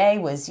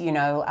RSPCA was,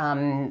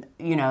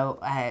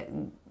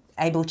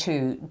 able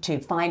to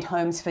find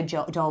homes for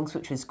dogs,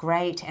 which was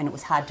great. And it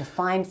was hard to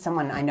find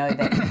someone I know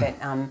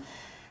that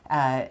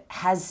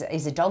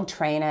is a dog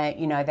trainer.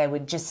 They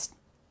would just...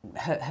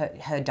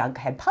 Her dog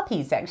had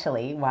puppies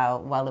actually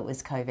while it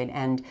was COVID,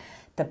 and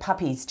the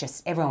puppies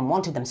everyone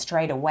wanted them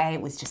straight away.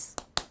 It was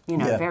just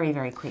very,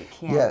 very quick.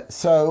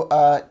 So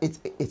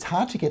it's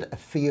hard to get a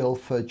feel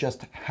for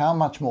just how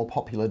much more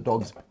popular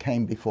dogs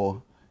became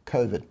before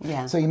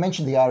COVID. So you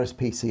mentioned the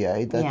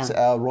RSPCA, that's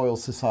our Royal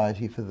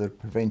Society for the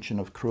Prevention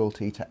of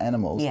Cruelty to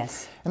Animals.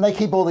 And they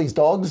keep all these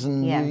dogs,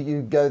 and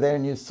you go there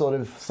and you sort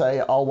of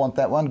say, I'll want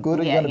that one. Good,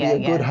 are you going to be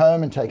a good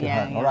home and take it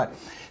home? All right.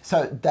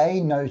 So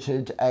they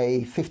noted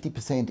a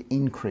 50%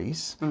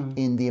 increase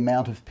in the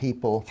amount of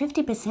people.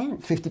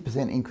 50%?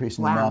 50% increase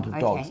in the amount of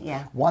dogs.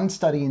 One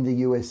study in the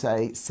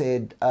USA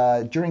said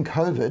during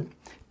COVID,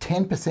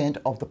 10%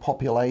 of the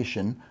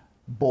population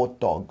bought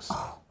dogs.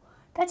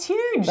 That's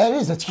huge.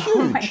 That's huge.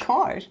 Oh my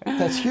God.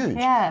 That's huge.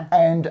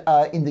 And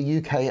in the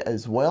UK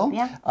as well,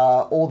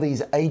 all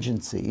these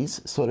agencies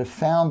sort of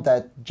found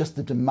that just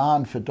the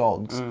demand for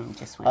dogs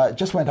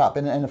just went up.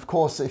 And of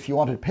course, if you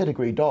wanted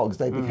pedigree dogs,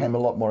 they became a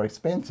lot more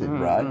expensive,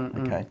 right?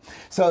 Okay.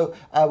 So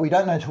we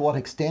don't know to what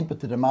extent,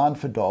 but the demand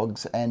for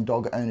dogs and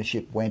dog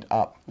ownership went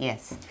up.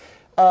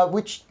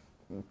 Which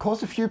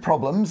caused a few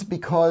problems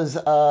because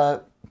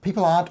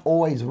people aren't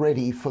always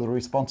ready for the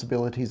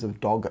responsibilities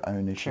of dog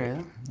ownership,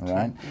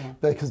 right?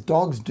 Because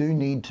dogs do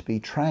need to be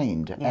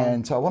trained.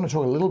 And so I want to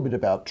talk a little bit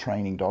about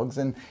training dogs.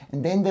 And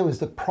then there was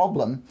the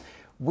problem,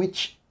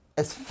 which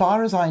as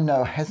far as I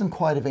know hasn't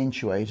quite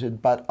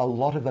eventuated, but a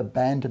lot of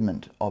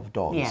abandonment of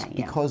dogs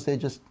because they're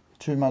just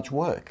too much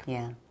work.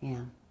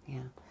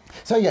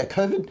 So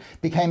COVID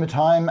became a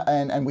time,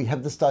 and we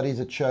have the studies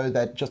that show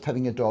that just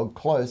having a dog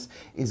close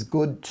is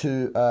good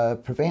to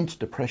prevent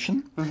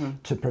depression,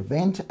 to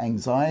prevent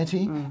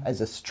anxiety, as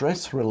a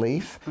stress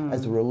relief,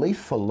 as a relief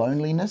for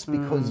loneliness,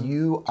 because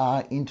you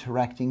are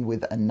interacting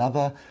with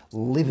another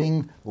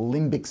living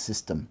limbic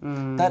system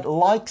that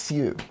likes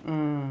you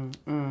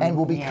and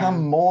will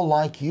become more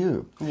like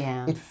you.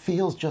 It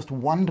feels just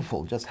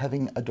wonderful just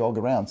having a dog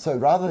around. So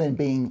rather than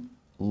being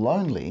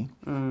lonely,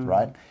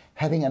 right?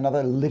 Having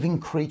another living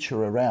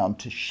creature around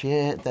to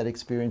share that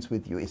experience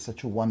with you is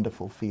such a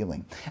wonderful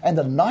feeling. And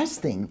the nice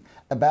thing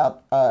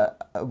about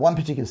one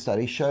particular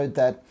study showed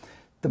that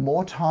the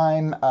more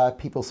time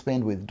people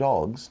spend with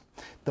dogs,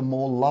 the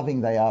more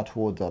loving they are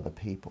towards other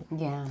people.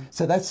 Yeah.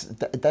 So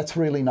that's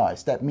really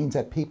nice. That means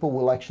that people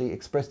will actually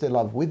express their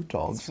love with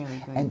dogs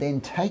really good. and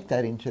then take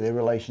that into their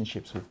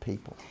relationships with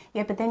people.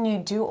 Yeah, but then you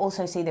do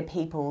also see the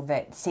people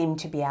that seem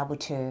to be able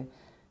to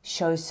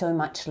show so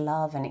much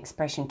love and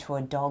expression to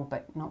a dog,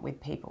 but not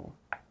with people.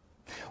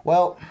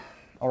 Well,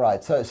 all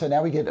right. So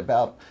now we get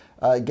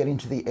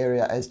into the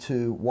area as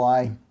to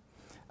why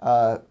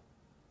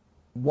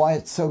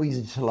it's so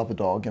easy to love a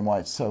dog and why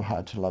it's so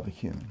hard to love a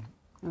human.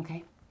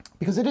 Okay.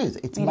 Because it is.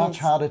 It's much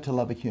harder to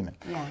love a human.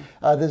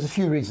 Yeah. There's a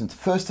few reasons.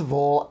 First of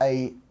all,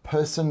 a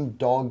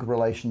person-dog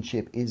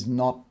relationship is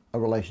not a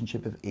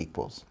relationship of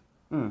equals.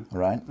 All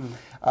right?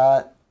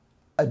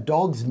 A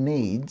dog's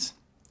needs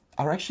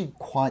are actually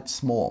quite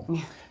small.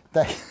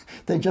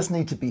 They just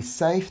need to be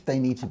safe, they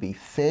need to be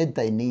fed,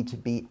 they need to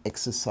be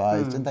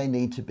exercised, and they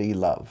need to be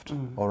loved.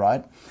 All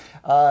right?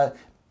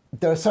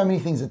 There are so many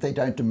things that they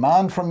don't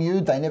demand from you.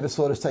 They never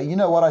sort of say, you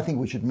know what, I think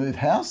we should move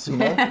house, you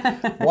know.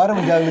 Why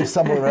don't we go live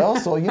somewhere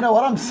else? Or, you know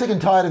what, I'm sick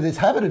and tired of this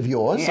habit of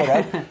yours, all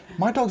right.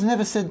 My dog's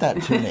never said that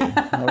to me,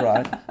 all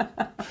right.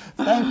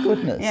 Thank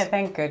goodness. Yeah,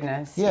 thank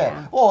goodness.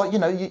 Yeah. Or, you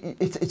know,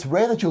 it's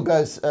rare that you'll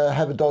go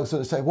have a dog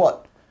sort of say,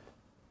 what,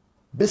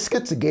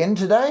 biscuits again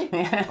today?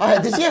 I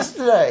had this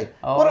yesterday.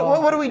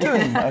 What are we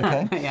doing?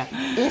 Okay.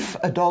 If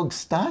a dog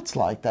starts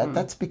like that,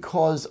 that's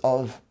because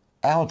of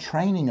our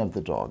training of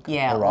the dog.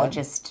 Yeah, right? or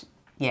just,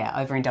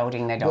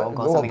 overindulging the dog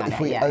or something like that. If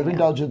we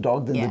overindulge the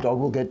dog, then the dog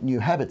will get new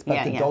habits.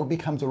 But the dog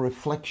becomes a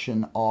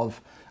reflection of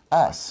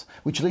us,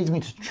 which leads me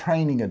to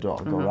training a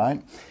dog, all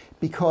right?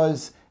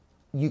 Because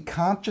you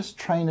can't just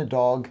train a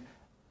dog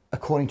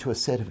according to a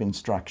set of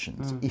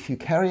instructions. If you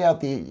carry out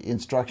the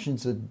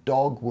instructions, the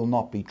dog will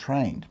not be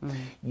trained.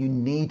 You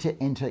need to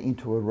enter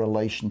into a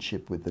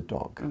relationship with the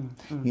dog.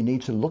 You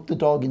need to look the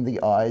dog in the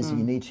eyes.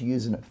 You need to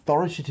use an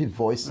authoritative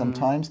voice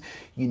sometimes.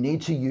 You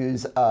need to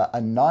use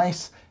a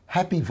nice,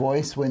 happy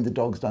voice when the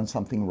dog's done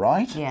something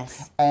right.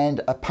 Yes.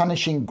 And a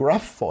punishing,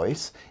 gruff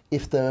voice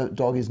if the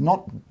dog is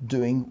not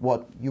doing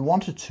what you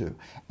want it to.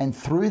 And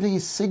through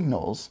these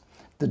signals,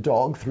 the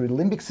dog, through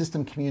limbic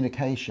system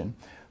communication,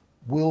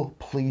 will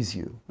please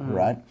you,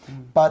 right?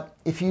 But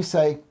if you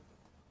say,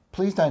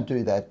 please don't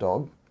do that,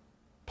 dog.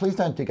 Please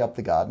don't dig up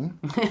the garden.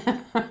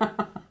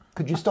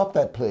 Could you stop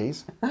that,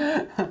 please?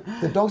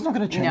 The dog's not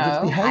going to change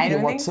its behavior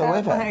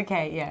whatsoever. So.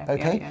 Okay, yeah.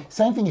 Okay? Yeah.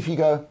 Same thing if you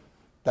go,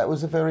 that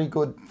was a very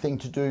good thing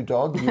to do,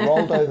 dog. You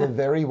rolled over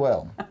very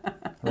well,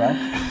 right?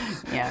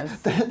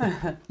 Yes.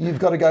 You've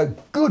got to go,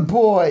 good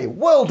boy,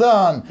 well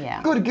done,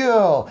 good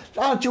girl,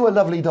 aren't you a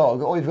lovely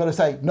dog? Or you've got to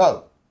say,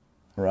 no.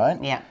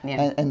 Right? Yeah.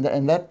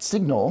 And that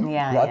signal,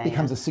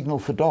 becomes a signal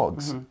for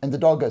dogs. And the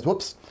dog goes,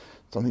 whoops,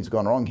 something's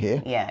gone wrong here.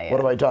 What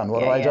have I done?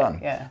 What have I done?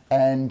 Yeah.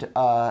 And,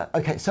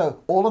 okay,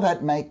 so all of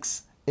that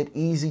makes it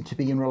easy to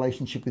be in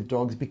relationship with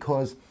dogs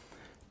because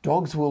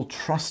dogs will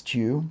trust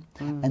you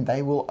and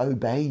they will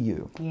obey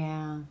you.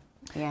 Yeah.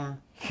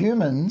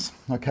 Humans,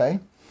 okay,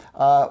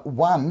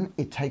 one,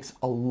 it takes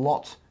a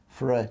lot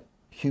for a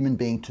human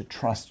being to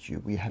trust you.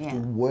 We have to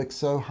work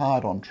so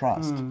hard on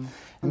trust.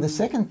 And the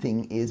second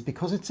thing is,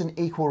 because it's an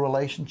equal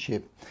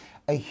relationship,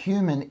 a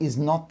human is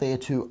not there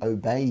to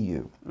obey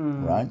you,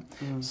 right?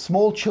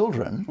 Small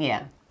children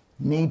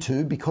need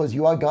to, because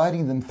you are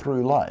guiding them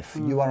through life.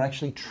 You are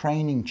actually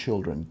training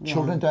children.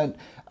 Children don't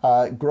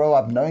grow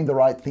up knowing the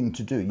right thing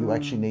to do. You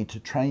actually need to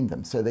train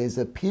them. So there's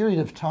a period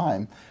of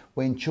time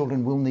when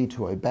children will need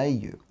to obey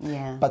you.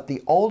 But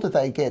the older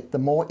they get, the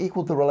more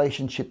equal the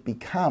relationship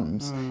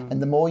becomes,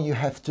 and the more you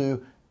have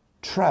to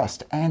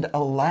trust and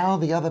allow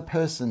the other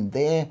person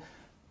their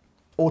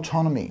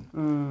autonomy,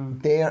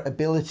 their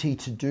ability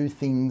to do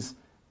things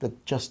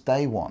that just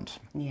they want.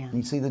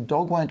 You see, the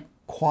dog won't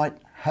quite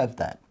have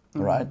that,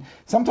 right?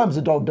 Sometimes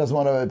the dog doesn't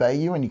want to obey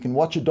you, and you can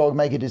watch a dog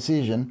make a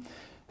decision,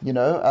 you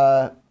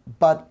know,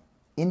 but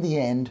in the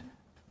end,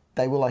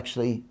 they will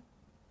actually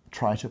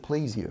try to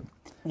please you.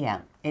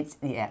 It's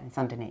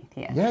underneath.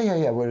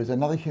 Whereas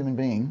another human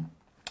being,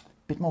 a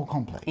bit more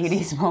complex. It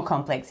is more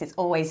complex. It's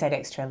always that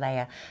extra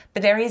layer.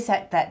 But there is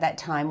that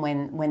time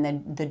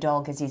when the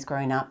dog, as he's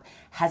grown up,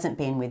 hasn't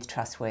been with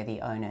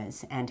trustworthy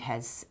owners and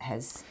is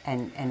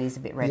a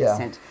bit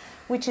reticent,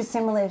 which is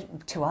similar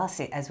to us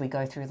as we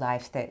go through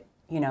life. That,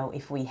 you know,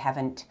 if we've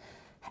had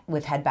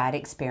bad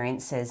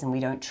experiences and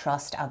we don't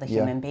trust other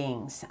human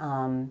beings,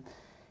 we're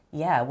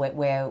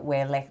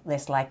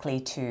less likely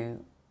to.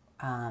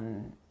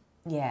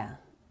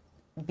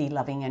 Be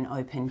loving and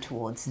open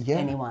towards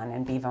anyone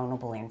and be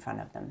vulnerable in front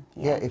of them.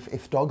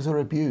 If dogs are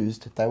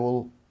abused, they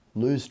will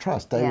lose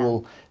trust. They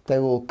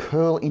will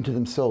curl into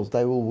themselves.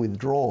 They will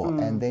withdraw,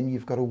 and then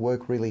you've got to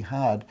work really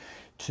hard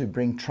to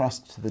bring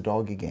trust to the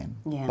dog again.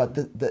 Yeah. But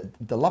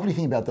the lovely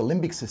thing about the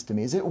limbic system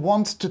is it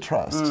wants to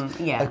trust.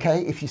 Yeah.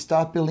 Okay, if you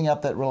start building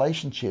up that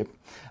relationship,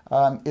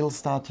 it'll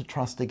start to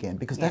trust again,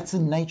 because that's the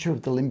nature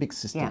of the limbic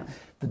system. Yeah.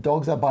 The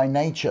dogs are by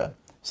nature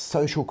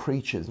social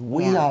creatures.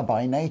 We are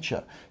by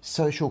nature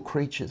social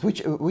creatures,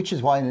 which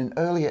is why in an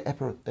earlier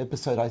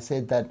episode I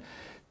said that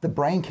the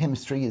brain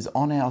chemistry is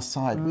on our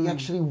side. We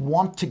actually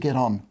want to get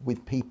on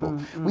with people.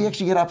 We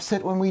actually get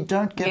upset when we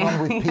don't get on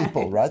with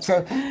people, right?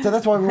 So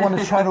that's why we want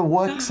to try to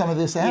work some of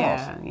this out.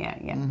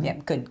 Yeah.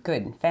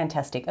 Good.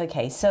 Fantastic.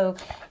 Okay, so...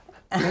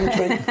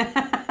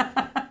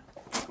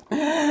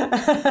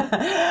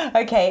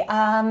 Okay,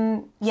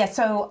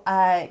 so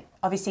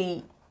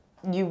obviously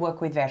you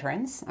work with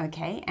veterans,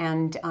 okay,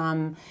 and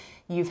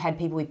you've had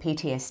people with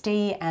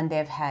PTSD and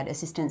they've had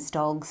assistance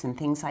dogs and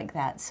things like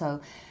that. So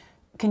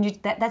can you,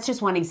 that's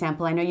just one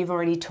example. I know you've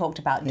already talked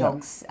about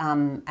dogs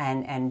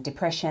and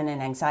depression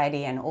and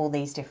anxiety and all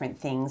these different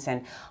things.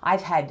 And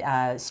I've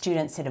had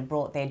students that have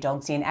brought their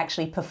dogs in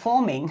actually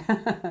performing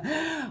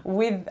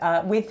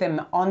with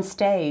them on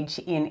stage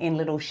in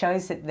little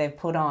shows that they've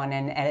put on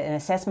and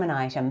assessment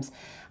items.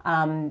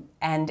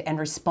 And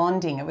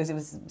responding. It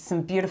was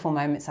some beautiful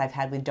moments I've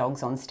had with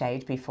dogs on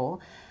stage before.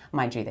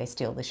 Mind you, they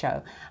steal the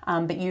show.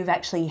 But you've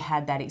actually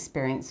had that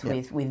experience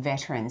with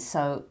veterans.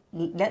 So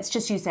let's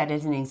just use that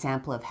as an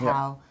example of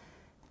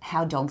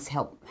how dogs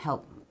help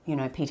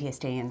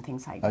PTSD and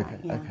things like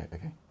that.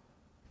 Okay.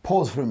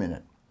 Pause for a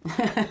minute.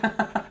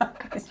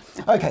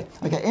 Okay,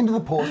 end of the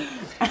pause.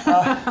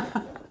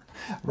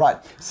 Right,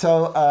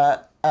 so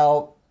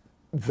our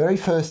very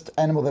first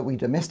animal that we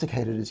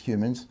domesticated as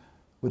humans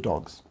were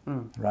dogs,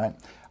 right?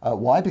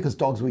 Why? Because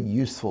dogs were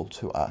useful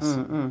to us.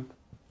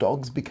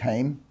 Dogs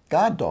became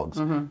guard dogs.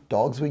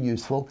 Dogs were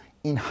useful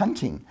in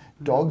hunting.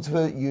 Dogs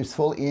were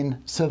useful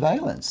in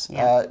surveillance.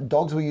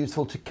 Dogs were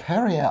useful to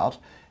carry out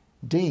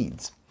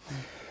deeds.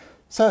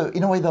 So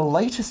in a way, the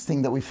latest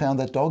thing that we found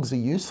that dogs are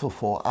useful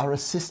for are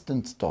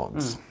assistance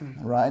dogs,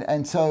 right?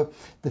 And so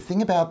the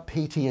thing about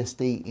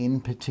PTSD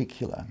in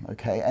particular,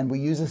 okay, and we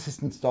use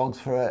assistance dogs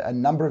for a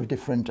number of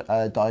different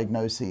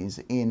diagnoses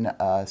in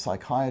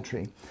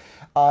psychiatry,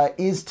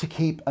 is to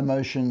keep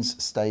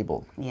emotions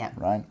stable,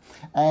 right?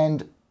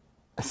 And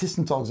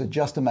assistance dogs are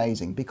just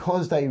amazing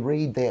because they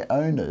read their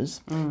owners.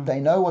 They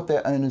know what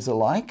their owners are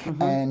like,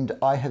 and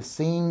I have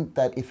seen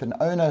that if an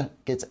owner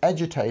gets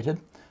agitated,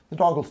 the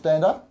dog will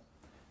stand up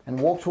and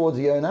walk towards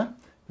the owner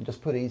and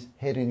just put his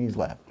head in his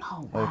lap.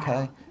 Oh, wow.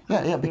 Okay?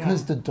 Yeah,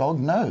 because the dog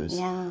knows.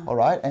 All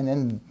right? And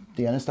then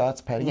the owner starts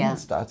patting and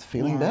starts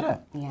feeling better.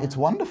 It's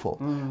wonderful.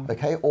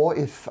 Okay? Or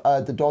if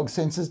the dog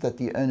senses that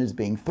the owner is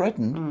being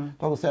threatened, the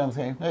dog will stand up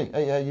and say,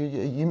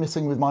 hey, you're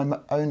messing with my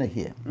owner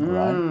here.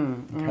 Right?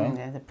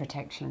 Okay? The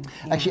protection.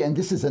 Actually, and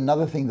this is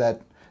another thing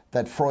that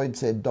Freud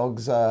said,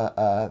 dogs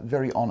are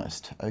very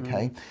honest.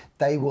 Okay?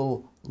 They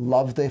will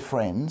love their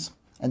friends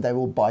and they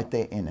will bite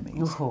their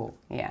enemies. Ooh,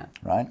 yeah.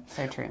 Right?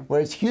 So true.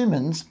 Whereas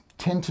humans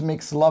tend to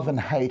mix love and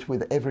hate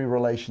with every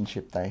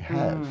relationship they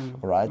have.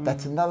 All right?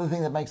 That's another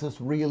thing that makes us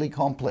really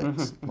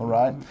complex. All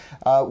right?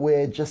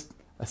 We're just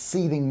a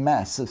seething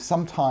mass of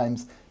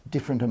sometimes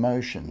different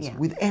emotions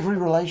with every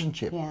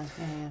relationship.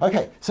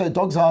 Okay, so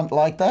dogs aren't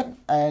like that,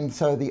 and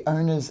so the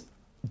owners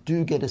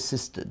do get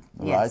assisted.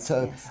 Right?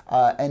 So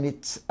and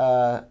it's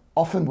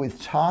often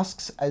with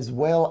tasks as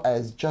well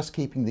as just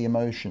keeping the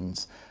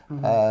emotions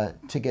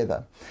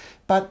together.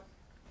 But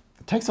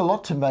it takes a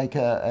lot to make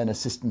an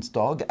assistance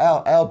dog.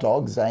 Our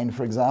dog, Zane,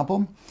 for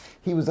example,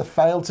 he was a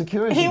failed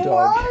security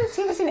dog.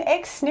 He was an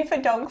ex-sniffer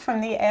dog from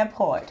the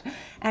airport,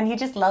 and he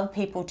just loved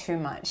people too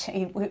much.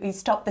 He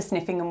stopped the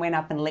sniffing and went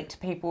up and licked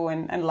people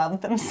and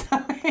loved them,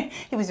 so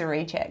he was a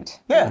reject.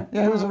 Yeah,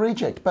 he was a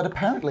reject. But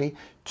apparently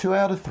 2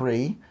 out of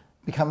 3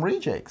 become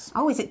rejects.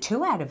 Oh, is it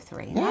 2 out of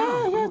 3?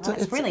 Yeah,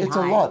 it's really high. It's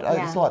a lot.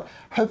 It's a lot.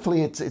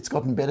 Hopefully it's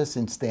gotten better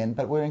since then,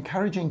 but we're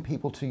encouraging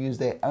people to use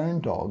their own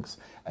dogs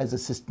as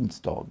assistance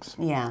dogs.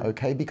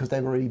 Okay, because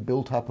they've already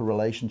built up a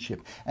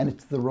relationship, and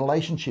it's the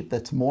relationship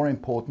that's more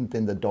important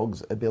than the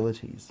dog's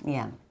abilities.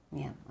 Yeah.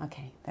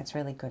 Okay, that's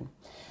really good.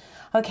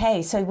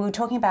 Okay, so we were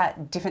talking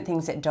about different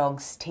things that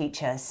dogs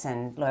teach us,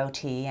 and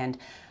loyalty and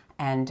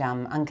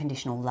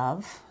unconditional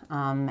love,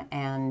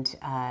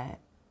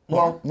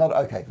 Well, not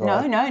okay.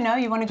 No.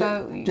 You want to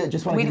go?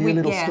 Just want to give you a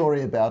little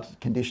story about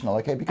conditional,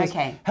 okay? Because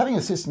having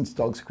assistance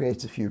dogs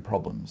creates a few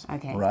problems.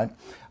 Okay. Right.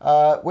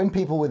 When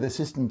people with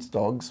assistance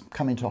dogs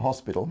come into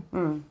hospital,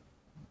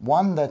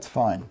 1, that's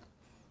fine.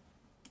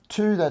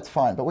 2, that's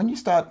fine. But when you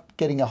start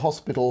getting a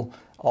hospital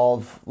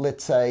of,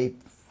 let's say,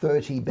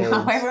 30 beds,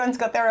 everyone's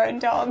got their own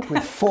dog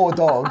with 4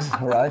 dogs,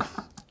 right?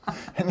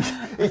 And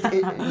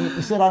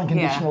you said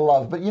unconditional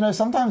love, but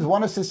sometimes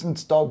one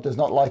assistance dog does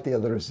not like the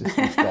other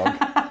assistance dog.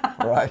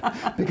 right?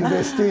 Because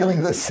they're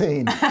stealing the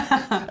scene.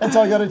 And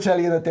so I got to tell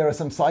you that there are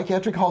some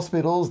psychiatric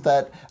hospitals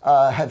that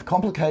have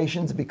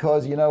complications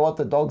because, you know what,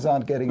 the dogs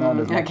aren't getting on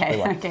as much.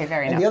 Okay,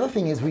 very nice. And the other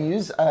thing is we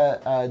use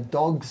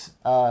dogs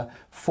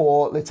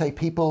for, let's say,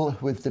 people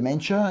with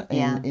dementia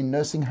in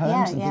nursing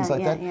homes and things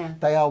like that. Yeah.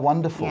 They are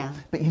wonderful. Yeah.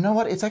 But you know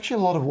what? It's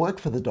actually a lot of work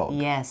for the dog.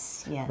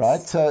 Yes, yes.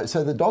 Right?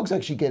 So the dogs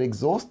actually get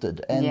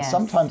exhausted. And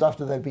sometimes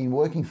after they've been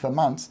working for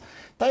months,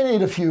 they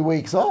need a few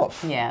weeks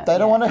off. Yeah, they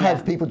don't want to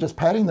have people just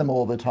patting them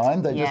all the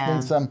time. They just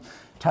need some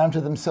time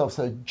to themselves.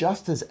 So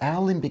just as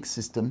our limbic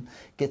system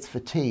gets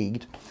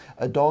fatigued,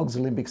 a dog's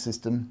limbic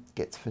system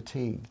gets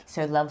fatigued.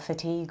 So love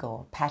fatigue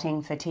or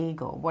patting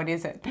fatigue or what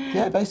is it?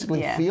 Yeah,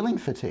 basically feeling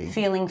fatigue.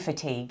 Feeling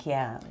fatigue,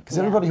 yeah. Because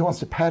everybody who wants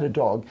to pat a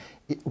dog,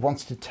 it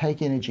wants to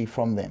take energy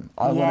from them.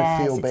 I want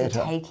to feel better. It's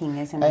a taking,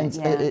 isn't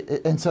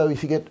it? And so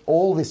if you get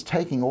all this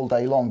taking all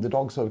day long, the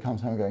dog sort of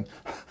comes home going,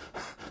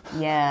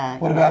 yeah.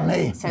 What about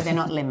me? So they're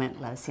not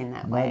limitless in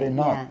that way. No, they're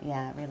not.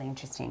 Yeah, really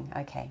interesting.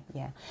 Okay,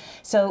 yeah.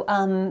 So,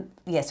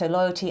 so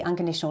loyalty,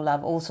 unconditional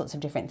love, all sorts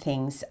of different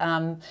things.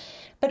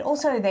 But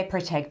also they're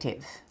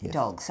protective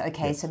dogs,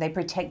 okay? Yes. So they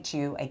protect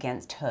you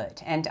against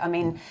hurt. And I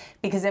mean,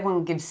 because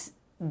everyone gives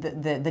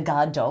the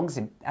guard dogs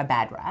a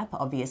bad rap,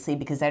 obviously,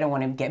 because they don't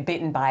want to get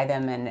bitten by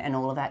them and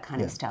all of that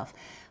kind of stuff.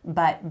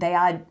 But they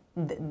are...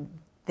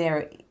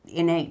 Their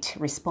innate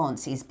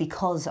response is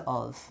because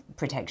of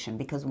protection,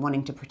 because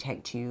wanting to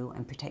protect you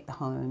and protect the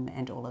home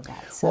and all of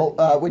that. So,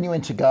 when you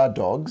went to guard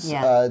dogs,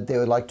 there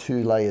were like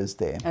 2 layers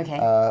there. Okay.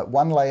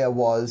 One layer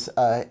was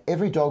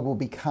every dog will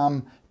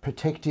become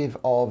protective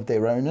of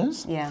their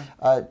owners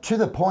to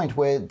the point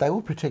where they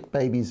will protect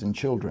babies and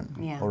children.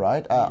 Yeah. All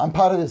right. I'm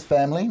part of this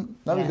family.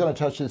 Nobody's going to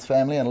touch this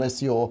family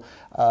unless you're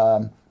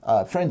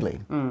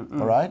friendly.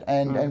 All right.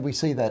 And we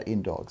see that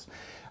in dogs.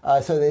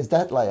 So there's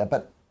that layer.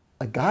 But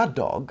a guard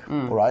dog,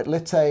 all right,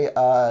 let's say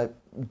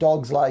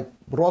dogs like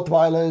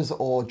Rottweilers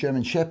or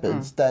German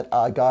Shepherds that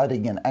are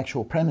guarding an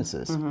actual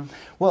premises,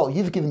 well,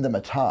 you've given them a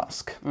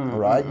task, all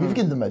right? You've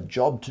given them a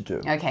job to do.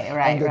 Okay,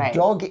 right, and the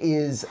dog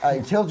is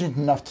intelligent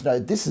enough to know,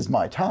 this is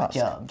my task.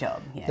 Job,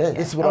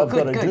 This is what I've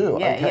got to do.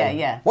 Yeah,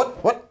 yeah.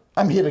 What?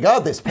 I'm here to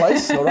guard this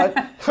place, all right?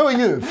 Who are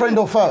you, friend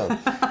or foe?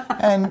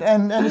 And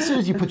as soon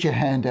as you put your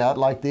hand out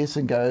like this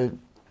and go,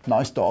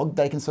 nice dog,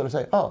 they can sort of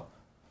say, oh,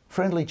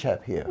 friendly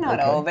chap here.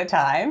 Not all the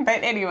time,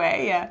 but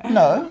anyway, yeah.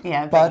 No,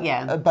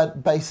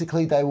 but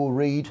basically they will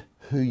read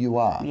who you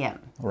are. Yeah.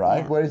 Right?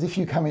 Yeah. Whereas if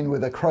you come in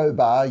with a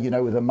crowbar,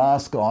 with a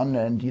mask on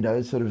and,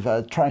 sort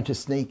of trying to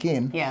sneak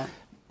in,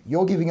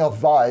 you're giving off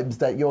vibes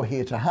that you're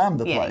here to harm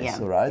the place,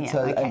 all right?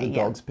 Yeah, and the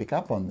dogs pick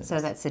up on this. So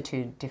that's the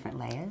 2 different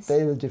layers?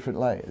 They're the different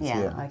layers,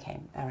 yeah.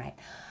 Okay, all right.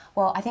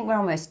 Well, I think we're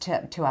almost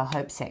to our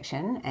hope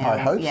section. I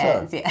hope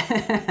so.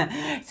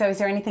 Yeah. So is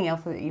there anything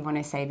else that you want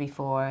to say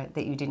before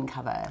that you didn't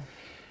cover?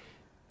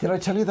 Did I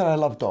tell you that I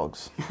love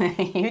dogs?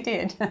 You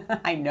did.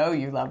 I know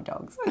you love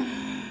dogs.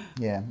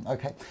 Yeah,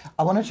 okay.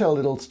 I want to tell a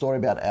little story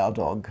about our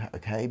dog,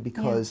 okay,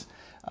 because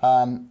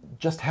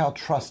just how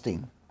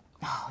trusting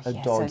a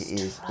dog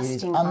is. It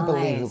is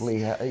unbelievably,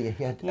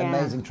 he had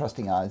amazing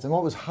trusting eyes. And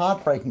what was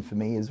heartbreaking for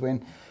me is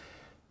when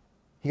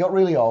he got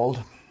really old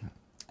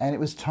and it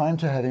was time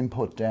to have him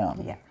put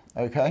down,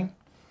 okay?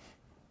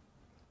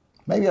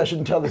 Maybe I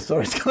shouldn't tell this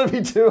story, it's going to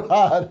be too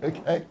hard,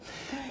 okay?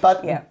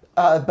 But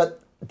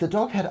the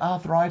dog had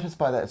arthritis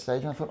by that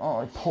stage, and I thought,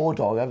 oh, poor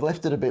dog, I've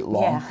left it a bit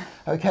long. Yeah.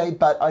 Okay,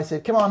 but I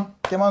said, come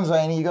on,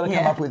 Zany, you got to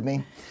come up with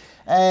me.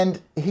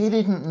 And he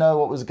didn't know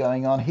what was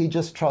going on. He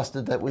just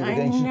trusted that we were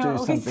going to do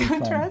something fun. He's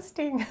so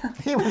trusting.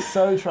 He was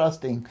so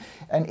trusting.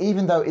 And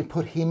even though it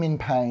put him in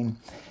pain,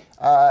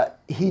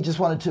 he just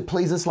wanted to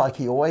please us like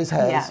he always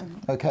has,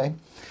 okay?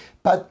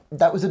 But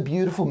that was a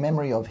beautiful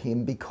memory of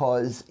him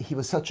because he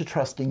was such a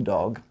trusting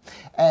dog.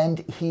 And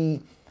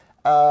he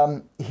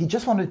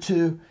just wanted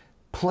to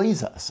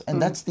please us,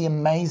 and that's the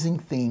amazing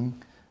thing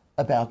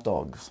about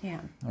dogs.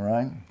 Yeah. All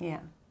right. Yeah,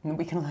 and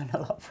we can learn a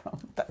lot from.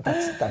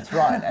 That's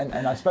right,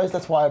 and I suppose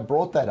that's why I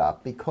brought that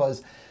up,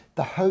 because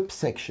the hope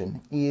section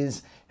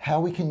is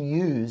how we can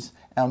use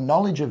our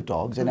knowledge of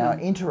dogs and our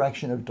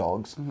interaction of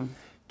dogs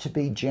to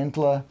be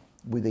gentler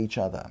with each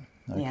other.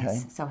 Okay.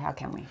 Yes. So how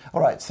can we?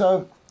 All right.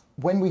 So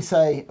when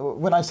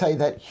I say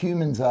that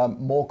humans are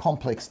more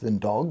complex than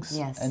dogs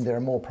and there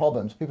are more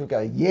problems, people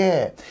go,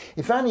 yeah,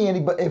 if only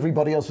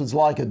everybody else was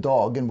like a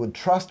dog and would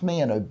trust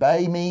me and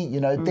obey me,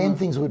 then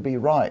things would be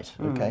right,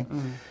 okay?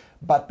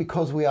 But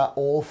because we are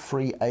all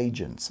free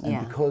agents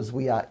and because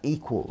we are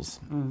equals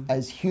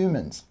as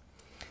humans,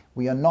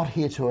 we are not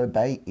here to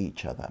obey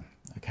each other,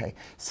 okay?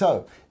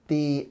 So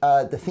the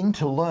thing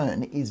to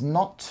learn is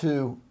not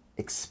to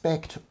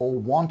expect or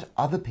want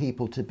other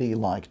people to be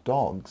like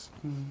dogs,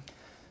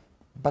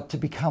 but to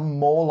become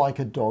more like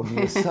a dog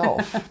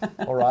yourself,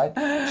 all right?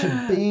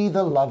 To be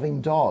the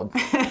loving dog,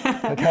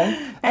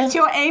 okay? That's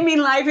your aim in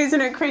life,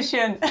 isn't it,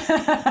 Christian?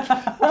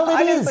 Well,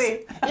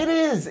 Honestly. It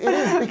is,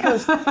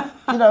 because,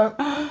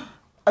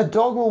 a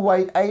dog will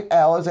wait 8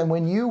 hours and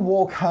when you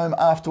walk home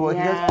after work,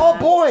 he goes, oh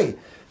boy,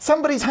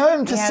 somebody's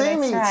home to see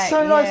me. Right. It's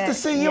so nice to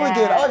see you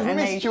again. I've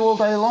missed you all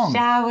day long.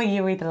 Shower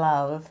you with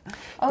love.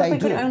 Oh, if we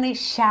could only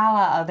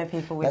shower other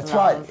people with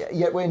love. That's right.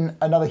 Yet when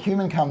another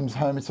human comes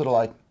home, it's sort of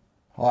like,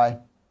 hi,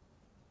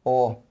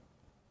 or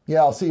yeah,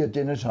 I'll see you at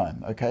dinner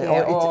time, okay?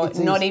 Yeah, or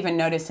not even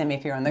notice them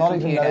if you're on the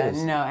computer.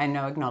 No, and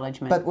no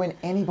acknowledgement. But when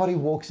anybody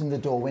walks in the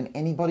door, when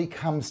anybody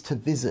comes to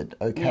visit,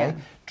 okay,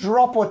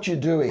 drop what you're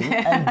doing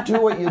and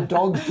do what your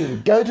dogs do.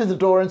 Go to the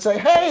door and say,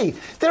 hey,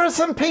 there are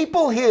some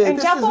people here.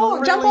 And jump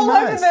all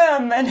over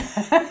them. And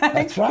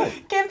that's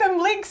right. Give them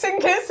licks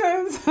and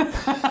kisses.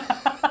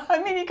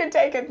 I mean, you can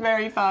take it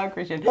very far,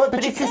 Christian.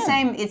 But it's the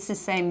same. It's the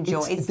same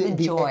joy. It's the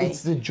joy.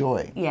 It's the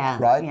joy. Yeah.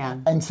 Right. Yeah.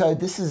 And so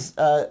this is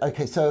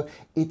okay. So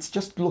it's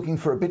just looking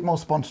for a bit more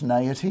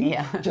spontaneity.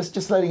 Yeah.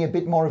 Just letting a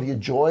bit more of your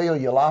joy or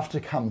your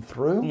laughter come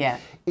through. Yeah.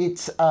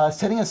 It's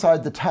setting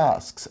aside the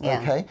tasks.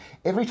 Yeah. Okay.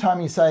 Every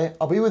time you say,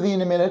 "I'll be with you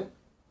in a minute,"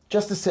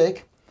 just a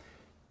sec,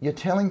 you're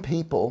telling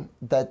people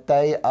that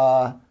they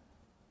are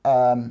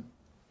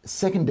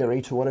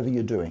secondary to whatever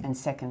you're doing. And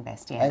second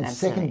best, yeah. And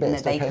absolutely. second best, and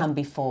that they come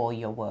before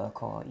your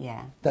work or,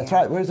 That's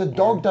right. Whereas a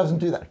dog doesn't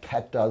do that. A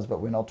cat does, but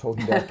we're not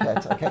talking about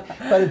cats, okay?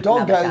 But a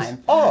dog goes,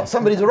 oh,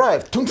 somebody's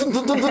arrived.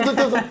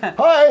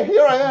 Hi,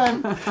 here I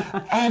am.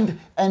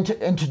 And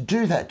to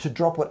do that, to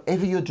drop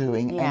whatever you're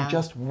doing and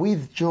just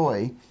with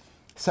joy,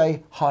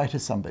 say hi to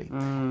somebody.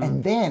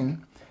 And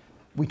then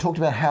we talked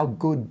about how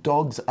good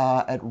dogs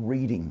are at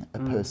reading a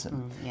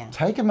person.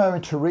 Take a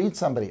moment to read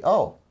somebody.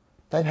 Oh,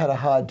 they've had a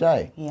hard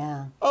day.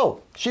 Yeah.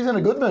 Oh, she's in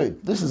a good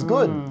mood. This is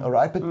good. All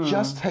right. But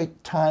just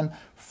take time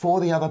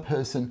for the other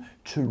person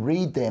to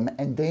read them,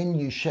 and then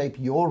you shape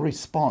your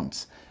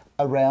response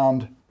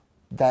around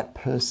that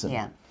person.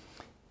 Yeah.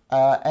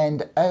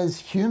 And as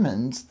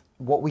humans,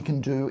 what we can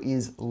do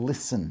is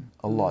listen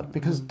a lot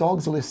because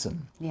dogs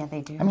listen. Yeah,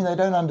 they do. I mean, they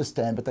don't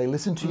understand, but they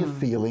listen to your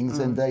feelings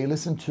and they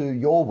listen to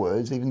your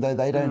words, even though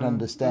they don't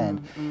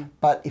understand.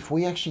 But if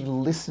we actually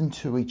listen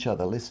to each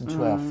other, listen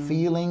to our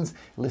feelings,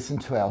 listen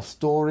to our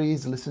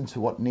stories, listen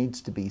to what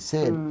needs to be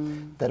said,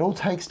 that all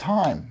takes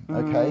time,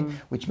 okay?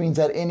 Which means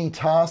that any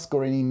task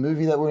or any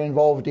movie that we're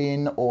involved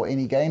in or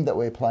any game that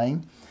we're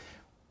playing,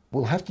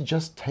 we'll have to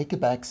just take a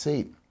back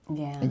seat.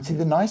 Yeah. And see,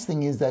 the nice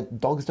thing is that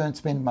dogs don't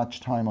spend much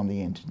time on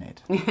the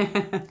internet.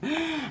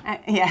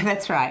 Yeah,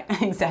 that's right.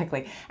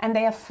 Exactly. And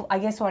they are, I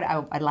guess what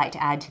I'd like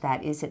to add to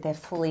that is that they're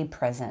fully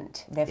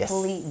present. They're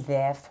fully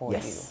there for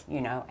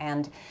you, know,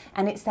 and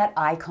it's that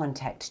eye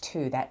contact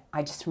too that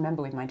I just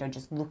remember with my dog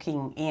just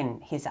looking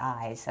in his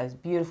eyes, those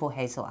beautiful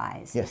hazel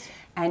eyes. Yes.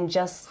 And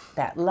just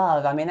that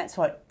love. I mean, that's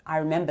what I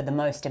remember the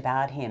most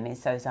about him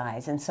is those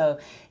eyes. And so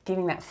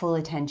giving that full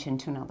attention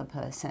to another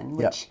person,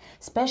 which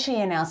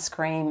especially in our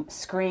screen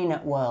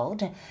world,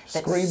 the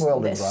screen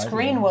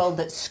world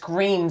that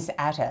screams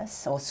at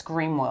us, or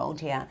scream world,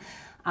 to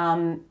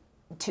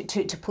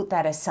put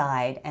that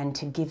aside and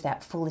to give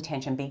that full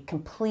attention, be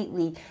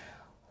completely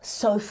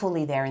so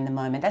fully there in the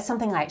moment. That's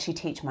something I actually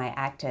teach my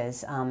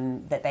actors,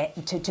 that they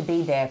to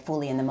be there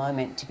fully in the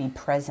moment, to be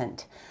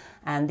present.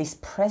 And this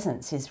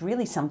presence is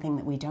really something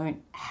that we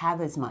don't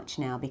have as much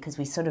now because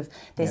we sort of,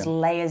 there's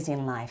layers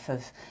in life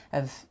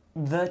of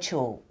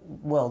virtual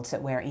worlds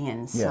that we're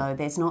in. So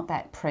there's not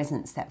that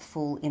presence, that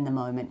full in the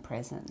moment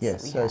presence.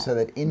 Yes, so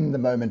that in the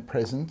moment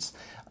presence,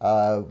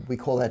 we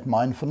call that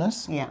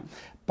mindfulness. Yeah.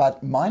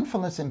 But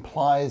mindfulness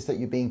implies that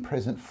you're being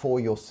present for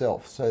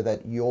yourself so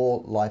that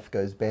your life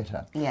goes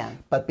better. Yeah.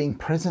 But being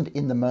present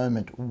in the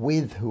moment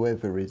with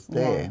whoever is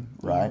there,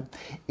 right,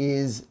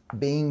 is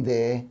being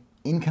there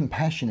in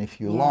compassion, if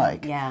you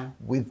like,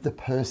 with the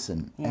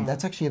person. And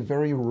that's actually a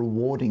very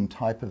rewarding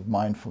type of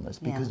mindfulness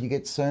because you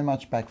get so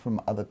much back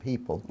from other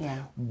people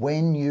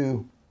when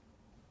you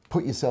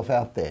put yourself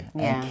out there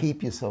and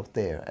keep yourself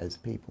there as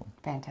people.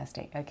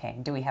 Fantastic. Okay,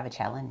 do we have a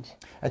challenge?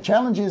 A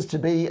challenge is to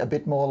be a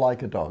bit more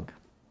like a dog.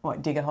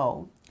 What, dig a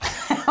hole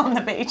on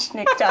the beach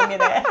next time you're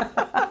there?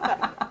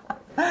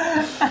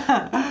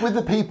 With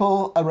the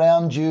people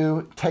around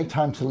you, take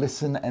time to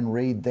listen and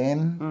read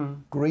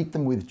them. Greet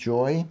them with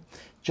joy.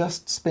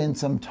 Just spend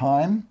some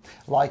time.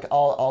 Like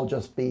I'll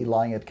just be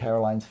lying at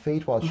Caroline's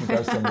feet while she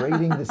does some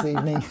reading this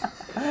evening.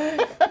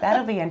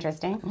 That'll be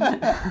interesting.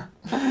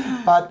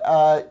 But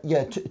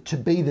to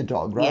be the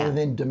dog rather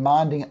than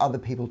demanding other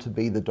people to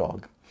be the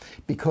dog,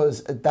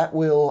 because that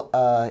will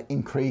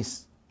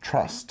increase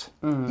trust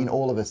in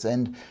all of us.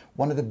 And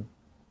one of the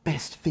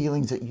best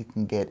feelings that you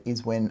can get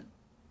is when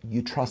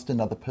you trust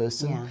another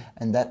person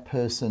and that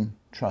person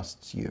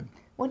trusts you.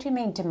 What do you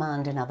mean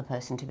demand another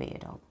person to be a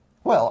dog?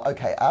 Well,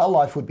 okay, our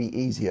life would be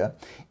easier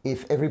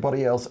if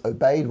everybody else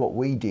obeyed what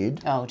we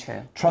did,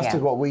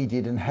 trusted what we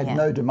did and had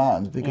no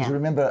demands. Because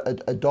remember,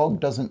 a dog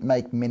doesn't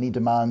make many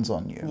demands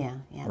on you,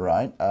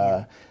 right?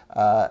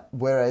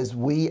 Whereas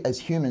we as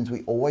humans,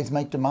 we always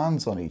make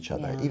demands on each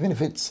other. Even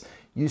if it's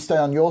you stay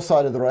on your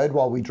side of the road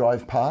while we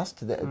drive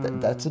past,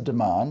 that's a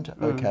demand,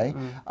 okay?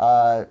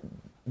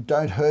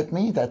 Don't hurt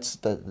me, that's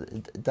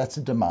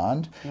a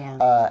demand.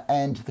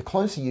 And the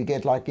closer you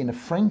get, like in a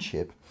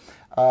friendship,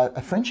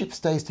 a friendship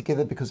stays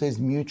together because there's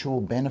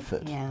mutual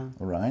benefit,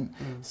 right?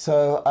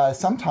 So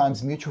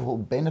sometimes mutual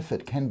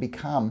benefit can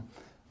become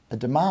a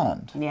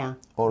demand,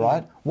 all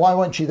right? Why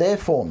weren't you there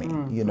for me,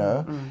 you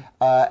know?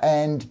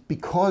 And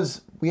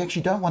because we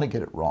actually don't want to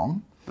get it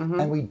wrong,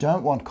 and we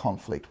don't want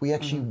conflict. We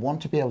actually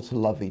want to be able to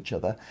love each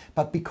other.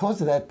 But because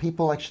of that,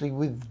 people actually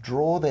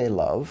withdraw their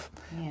love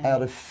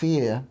out of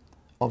fear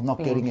of not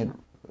getting it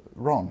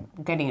wrong.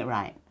 Getting it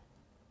right.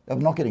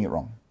 Of not getting it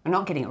wrong.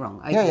 Not getting it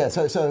wrong. Okay. Yeah.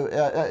 So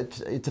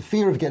it's a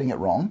fear of getting it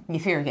wrong. You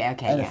fear of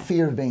okay. And a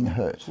fear of being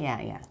hurt.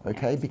 Yeah.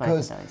 Okay,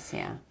 because those,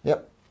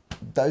 Yep.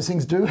 Those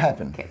things do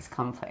happen. It gets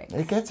complex.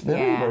 It gets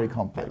very, very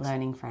complex. But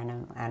learning for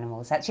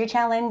animals. That's your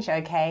challenge,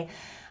 okay?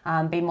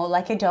 Be more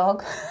like a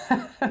dog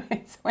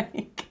this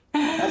week.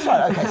 That's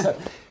right. Okay, so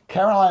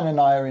Caroline and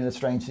I are in a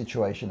strange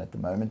situation at the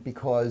moment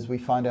because we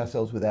find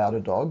ourselves without a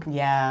dog.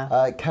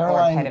 Yeah.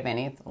 Caroline, or a pet of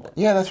any.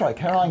 Yeah, that's right.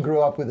 Caroline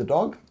grew up with a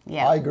dog.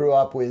 Yeah. I grew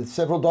up with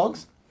several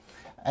dogs.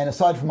 And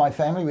aside from my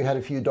family, we had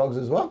a few dogs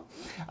as well.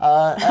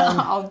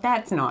 Oh,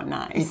 that's not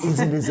nice. Is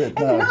it?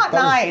 No, it's not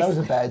nice. That was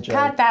a bad joke.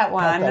 Cut that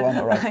one.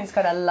 All right. He's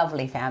got a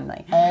lovely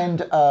family.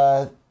 And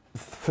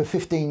for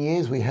 15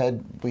 years, we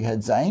had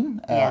Zane,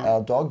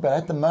 our dog. But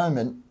at the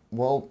moment,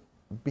 well,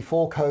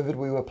 before COVID,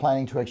 we were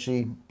planning to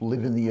actually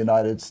live in the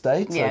United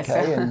States,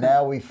 okay? And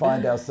now we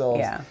find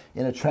ourselves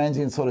in a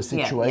transient sort of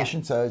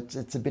situation, so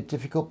it's a bit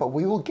difficult. But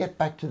we will get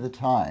back to the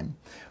time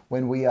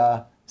when we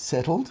are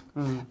settled,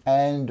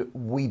 and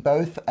we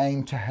both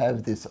aim to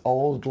have this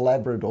old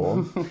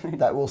Labrador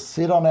that will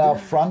sit on our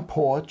front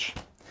porch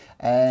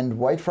and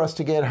wait for us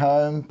to get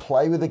home,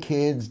 play with the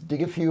kids,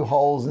 dig a few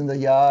holes in the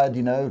yard,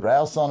 you know,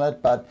 rouse on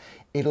it, but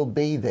it'll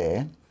be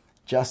there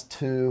just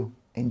to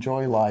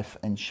enjoy life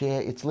and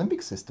share its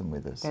limbic system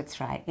with us.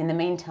 That's right. In the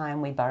meantime,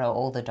 we borrow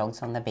all the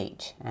dogs on the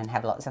beach and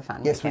have lots of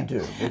fun. Yes, we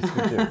do. Yes,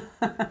 we do.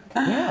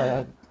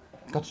 Yeah,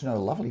 I got to know a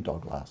lovely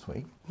dog last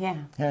week. Yeah,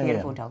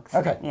 beautiful dogs.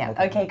 Okay. Yeah.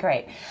 Okay,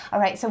 great. All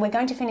right, so we're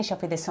going to finish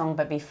off with a song,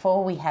 but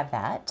before we have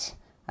that,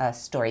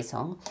 story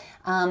song,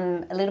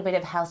 a little bit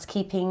of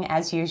housekeeping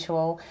as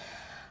usual.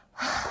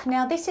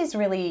 Now, this is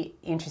really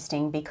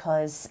interesting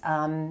because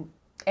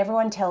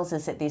everyone tells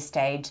us at this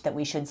stage that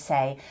we should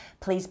say,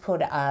 please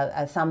put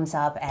a thumbs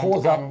up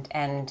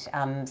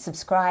and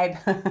subscribe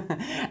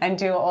and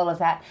do all of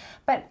that.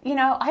 But, you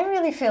know, I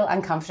really feel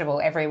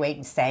uncomfortable every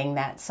week saying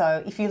that.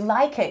 So if you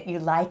like it, you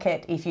like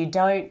it. If you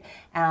don't,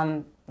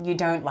 you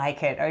don't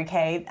like it,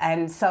 okay?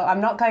 And so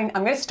I'm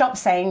going to stop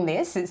saying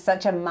this. It's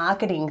such a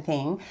marketing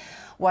thing.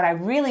 What I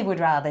really would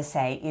rather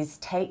say is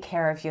take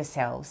care of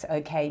yourselves,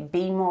 okay?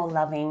 Be more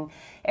loving.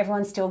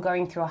 Everyone's still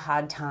going through a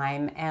hard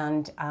time,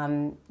 and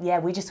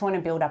we just want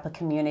to build up a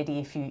community.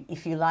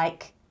 If you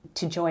like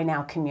to join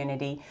our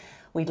community,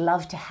 we'd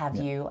love to have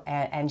you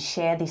and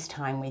share this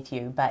time with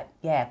you. But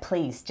yeah,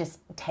 please just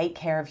take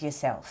care of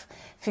yourself,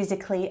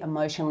 physically,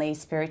 emotionally,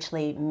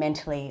 spiritually,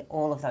 mentally,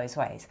 all of those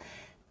ways.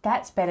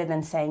 That's better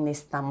than saying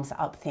this thumbs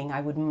up thing. I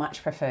would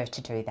much prefer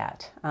to do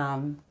that.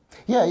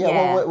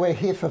 Well, we're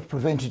here for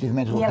preventative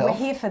mental health. Yeah, we're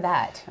here for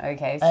that.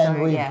 Okay,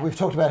 and we've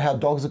talked about how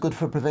dogs are good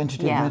for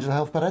preventative mental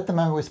health, but at the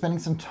moment we're spending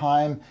some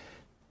time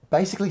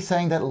basically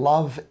saying that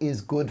love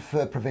is good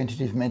for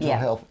preventative mental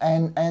health,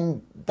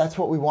 and that's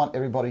what we want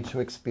everybody to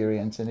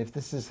experience. And if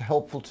this is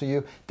helpful to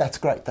you, that's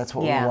great. That's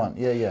what we want.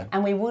 Yeah.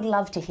 And we would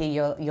love to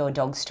hear your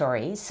dog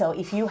stories. So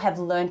if you have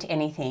learnt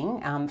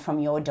anything from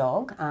your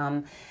dog,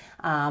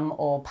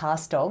 or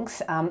past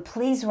dogs,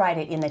 please write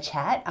it in the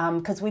chat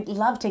because we'd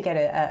love to get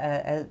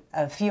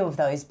a few of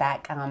those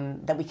back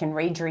that we can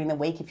read during the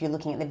week if you're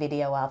looking at the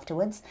video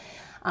afterwards.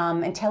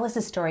 And tell us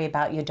a story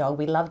about your dog.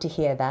 We'd love to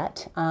hear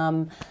that.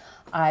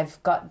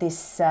 I've got this,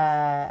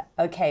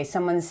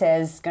 someone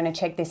says, going to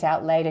check this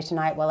out later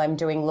tonight while I'm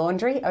doing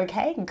laundry.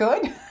 Okay,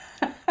 good.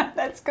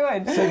 That's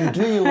good. So you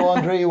do your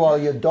laundry while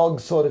your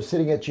dog's sort of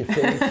sitting at your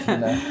feet, you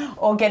know.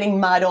 Or getting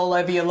mud all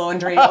over your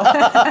laundry.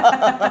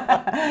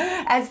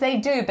 As they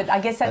do, but I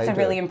guess that's a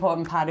really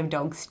important part of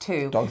dogs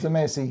too. Dogs are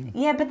messy.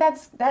 Yeah, but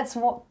that's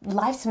what,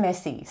 life's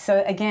messy.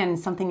 So again,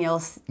 something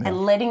else,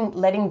 and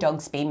letting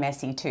dogs be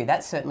messy too.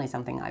 That's certainly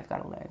something I've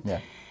got to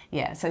learn.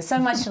 Yeah, so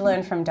much to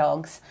learn from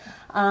dogs.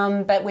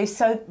 But we're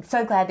so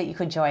glad that you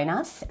could join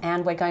us,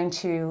 and we're going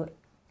to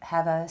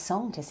have a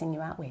song to sing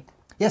you out with.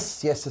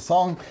 Yes, a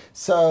song.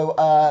 So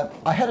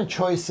I had a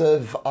choice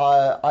of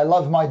I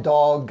Love My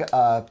Dog,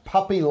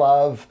 Puppy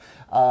Love,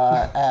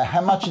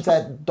 How Much Is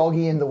That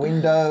Doggy in the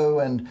Window,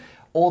 and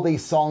all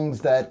these songs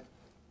that,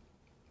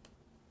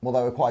 well,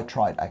 they were quite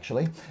trite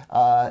actually.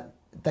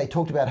 They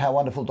talked about how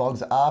wonderful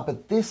dogs are,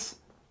 but this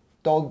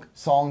dog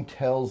song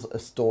tells a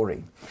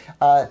story.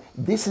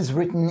 This is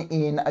written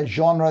in a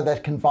genre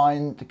that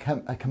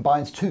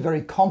combines two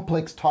very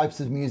complex types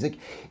of music.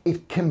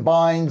 It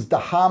combines the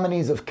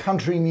harmonies of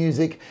country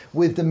music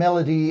with the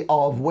melody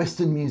of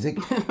Western music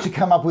to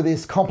come up with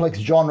this complex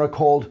genre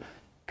called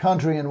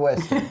country and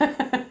Western.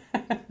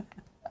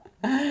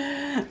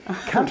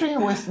 Country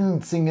and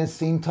Western singers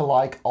seem to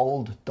like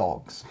old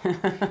dogs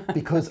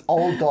because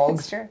old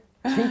dogs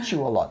teach you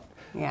a lot.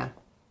 Yeah.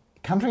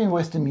 country and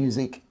Western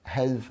music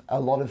have a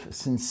lot of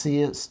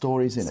sincere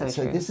stories in it.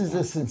 So this is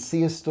a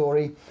sincere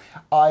story.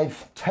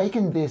 I've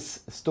taken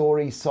this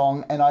story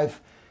song and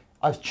I've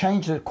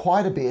changed it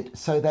quite a bit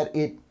so that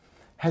it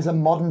has a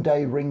modern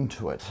day ring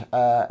to it.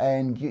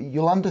 And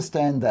you'll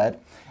understand that.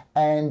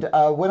 And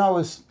when I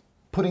was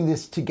putting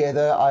this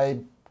together, I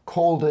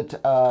called it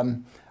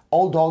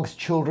Old Dogs,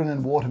 Children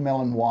and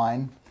Watermelon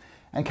Wine.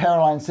 And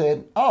Caroline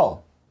said,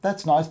 oh,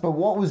 that's nice, but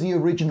what was the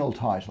original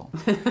title?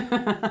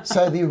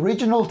 So the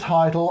original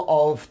title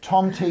of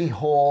Tom T.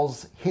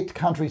 Hall's hit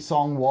country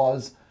song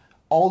was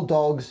Old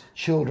Dogs,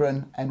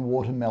 Children and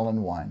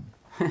Watermelon Wine.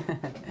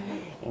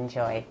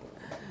 Enjoy.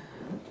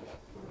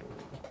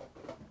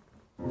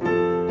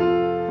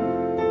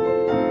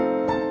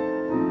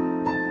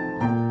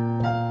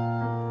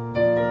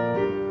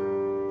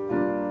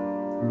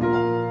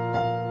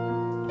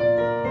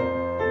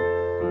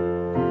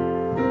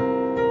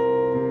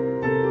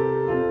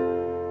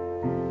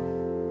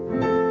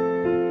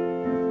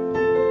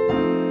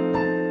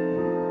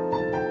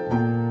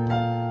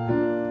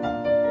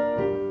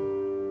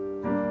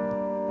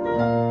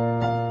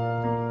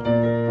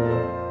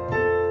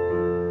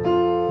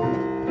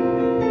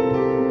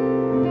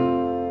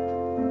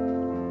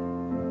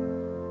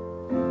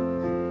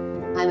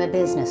 I'm a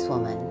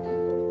businesswoman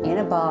in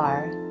a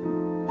bar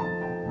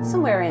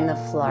somewhere in the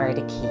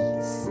Florida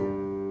Keys,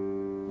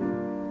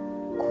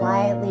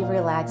 quietly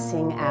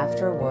relaxing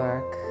after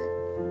work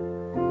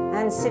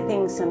and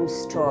sipping some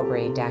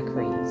strawberry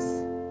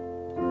daiquiris,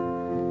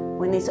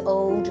 when this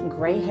old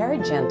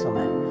gray-haired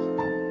gentleman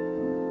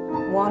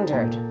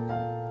wandered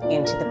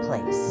into the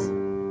place,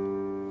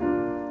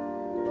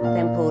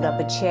 then pulled up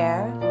a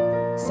chair,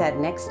 sat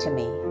next to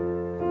me,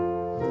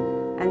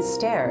 and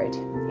stared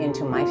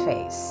into my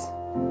face.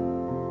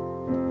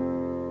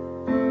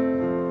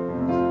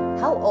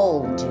 How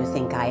old do you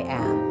think I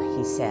am?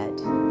 He said.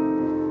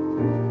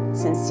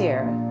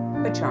 Sincere,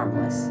 but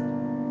charmless.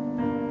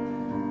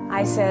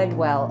 I said,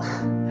 well,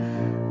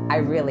 I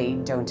really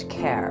don't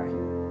care,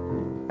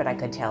 but I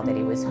could tell that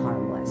he was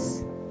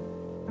harmless.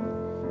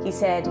 He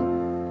said,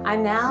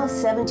 I'm now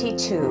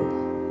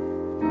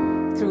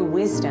 72, through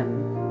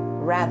wisdom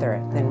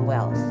rather than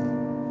wealth.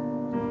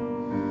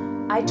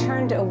 I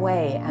turned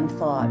away and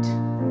thought,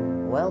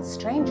 well,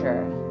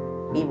 stranger,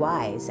 be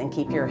wise and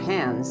keep your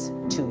hands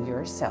to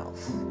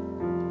yourself.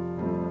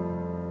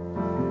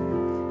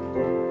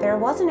 There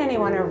wasn't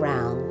anyone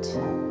around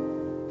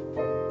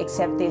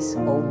except this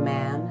old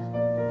man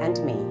and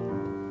me.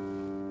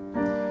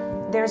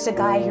 There's a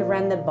guy who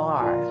ran the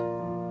bar,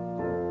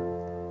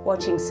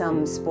 watching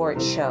some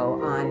sports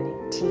show on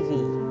TV.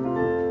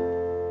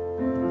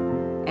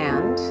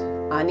 And,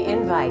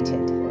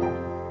 uninvited,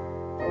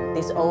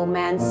 this old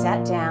man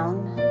sat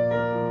down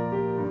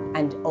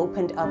and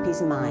opened up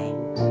his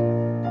mind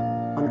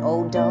on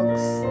old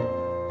dogs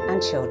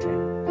and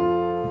children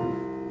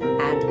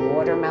and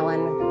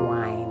watermelon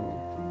wine.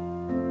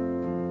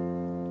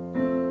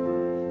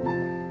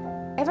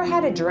 Ever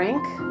had a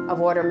drink of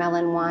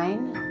watermelon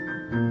wine?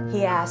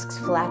 He asks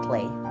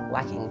flatly,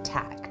 lacking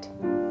tact.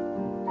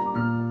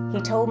 He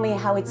told me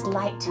how it's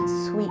light,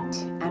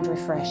 sweet, and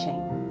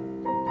refreshing,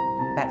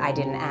 but I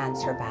didn't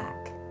answer back.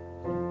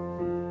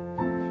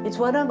 It's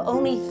one of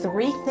only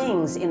 3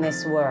 things in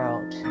this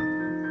world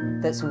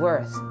that's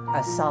worth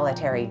a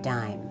solitary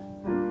dime.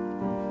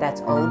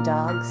 That's old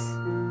dogs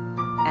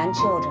and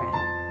children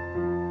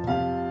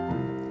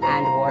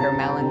and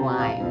watermelon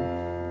wine.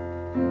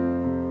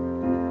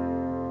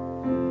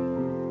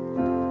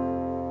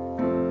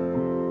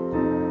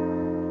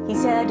 He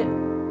said,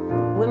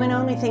 women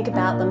only think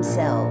about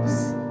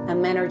themselves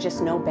and men are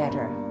just no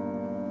better.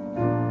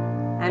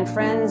 And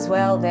friends,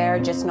 well, they're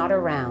just not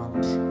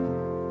around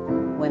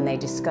when they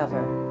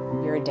discover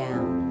you're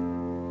down.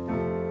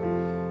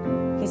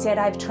 He said,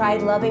 I've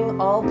tried loving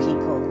all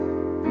people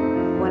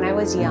when I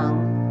was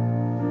young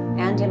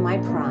and in my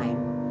prime.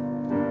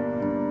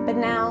 But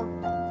now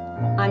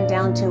I'm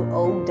down to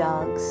old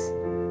dogs,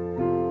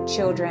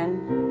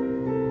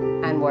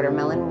 children, and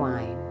watermelon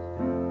wine.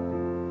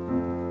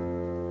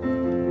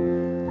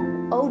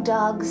 Old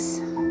dogs,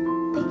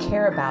 they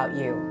care about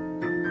you,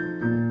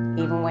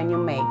 even when you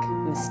make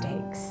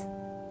mistakes.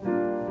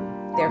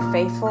 They're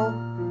faithful,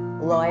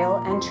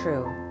 loyal, and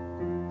true.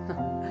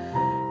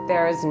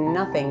 There is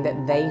nothing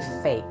that they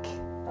fake.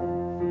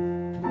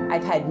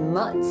 I've had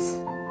mutts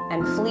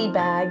and flea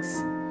bags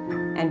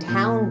and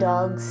hound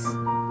dogs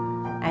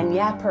and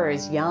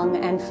yappers young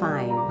and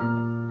fine.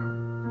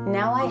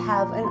 Now I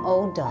have an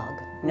old dog,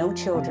 no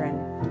children,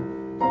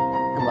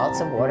 and lots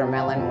of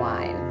watermelon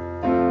wine.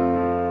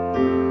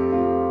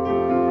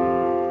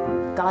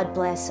 God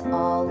bless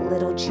all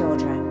little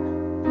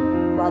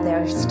children while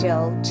they're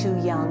still too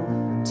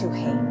young to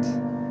hate.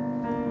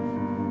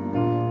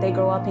 They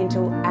grow up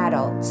into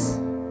adults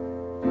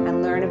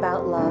and learn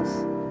about love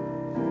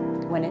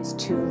when it's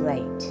too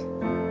late.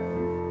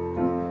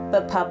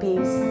 But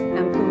puppies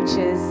and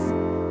pooches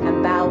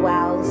and bow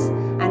wows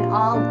and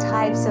all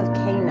types of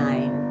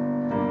canine,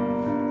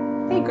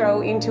 they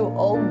grow into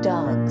old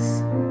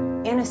dogs,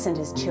 innocent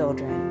as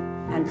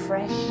children, and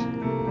fresh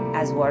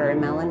as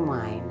watermelon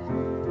wine.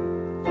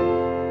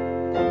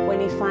 When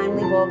he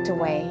finally walked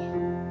away,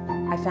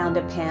 I found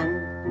a pen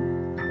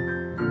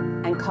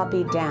and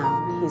copied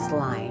down his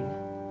line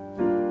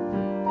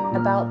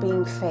about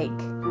being fake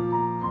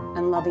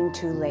and loving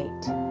too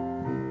late,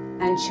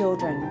 and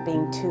children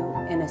being too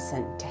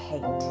innocent to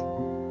hate.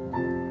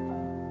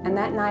 And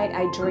that night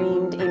I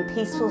dreamed in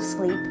peaceful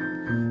sleep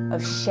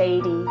of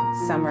shady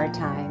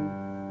summertime,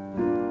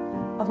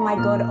 of my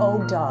good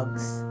old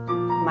dogs,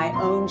 my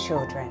own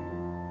children,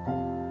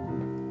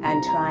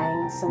 and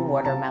trying some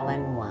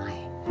watermelon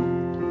wine.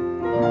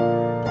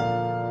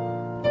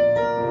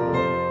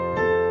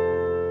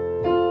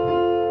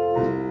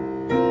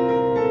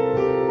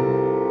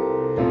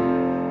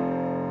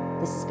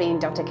 This has been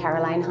Dr.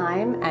 Caroline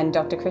Heim and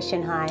Dr.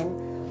 Christian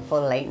Heim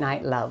for Late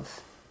Night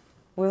Love.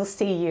 We'll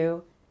see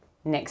you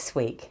next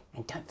week,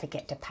 and don't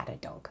forget to pat a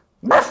dog.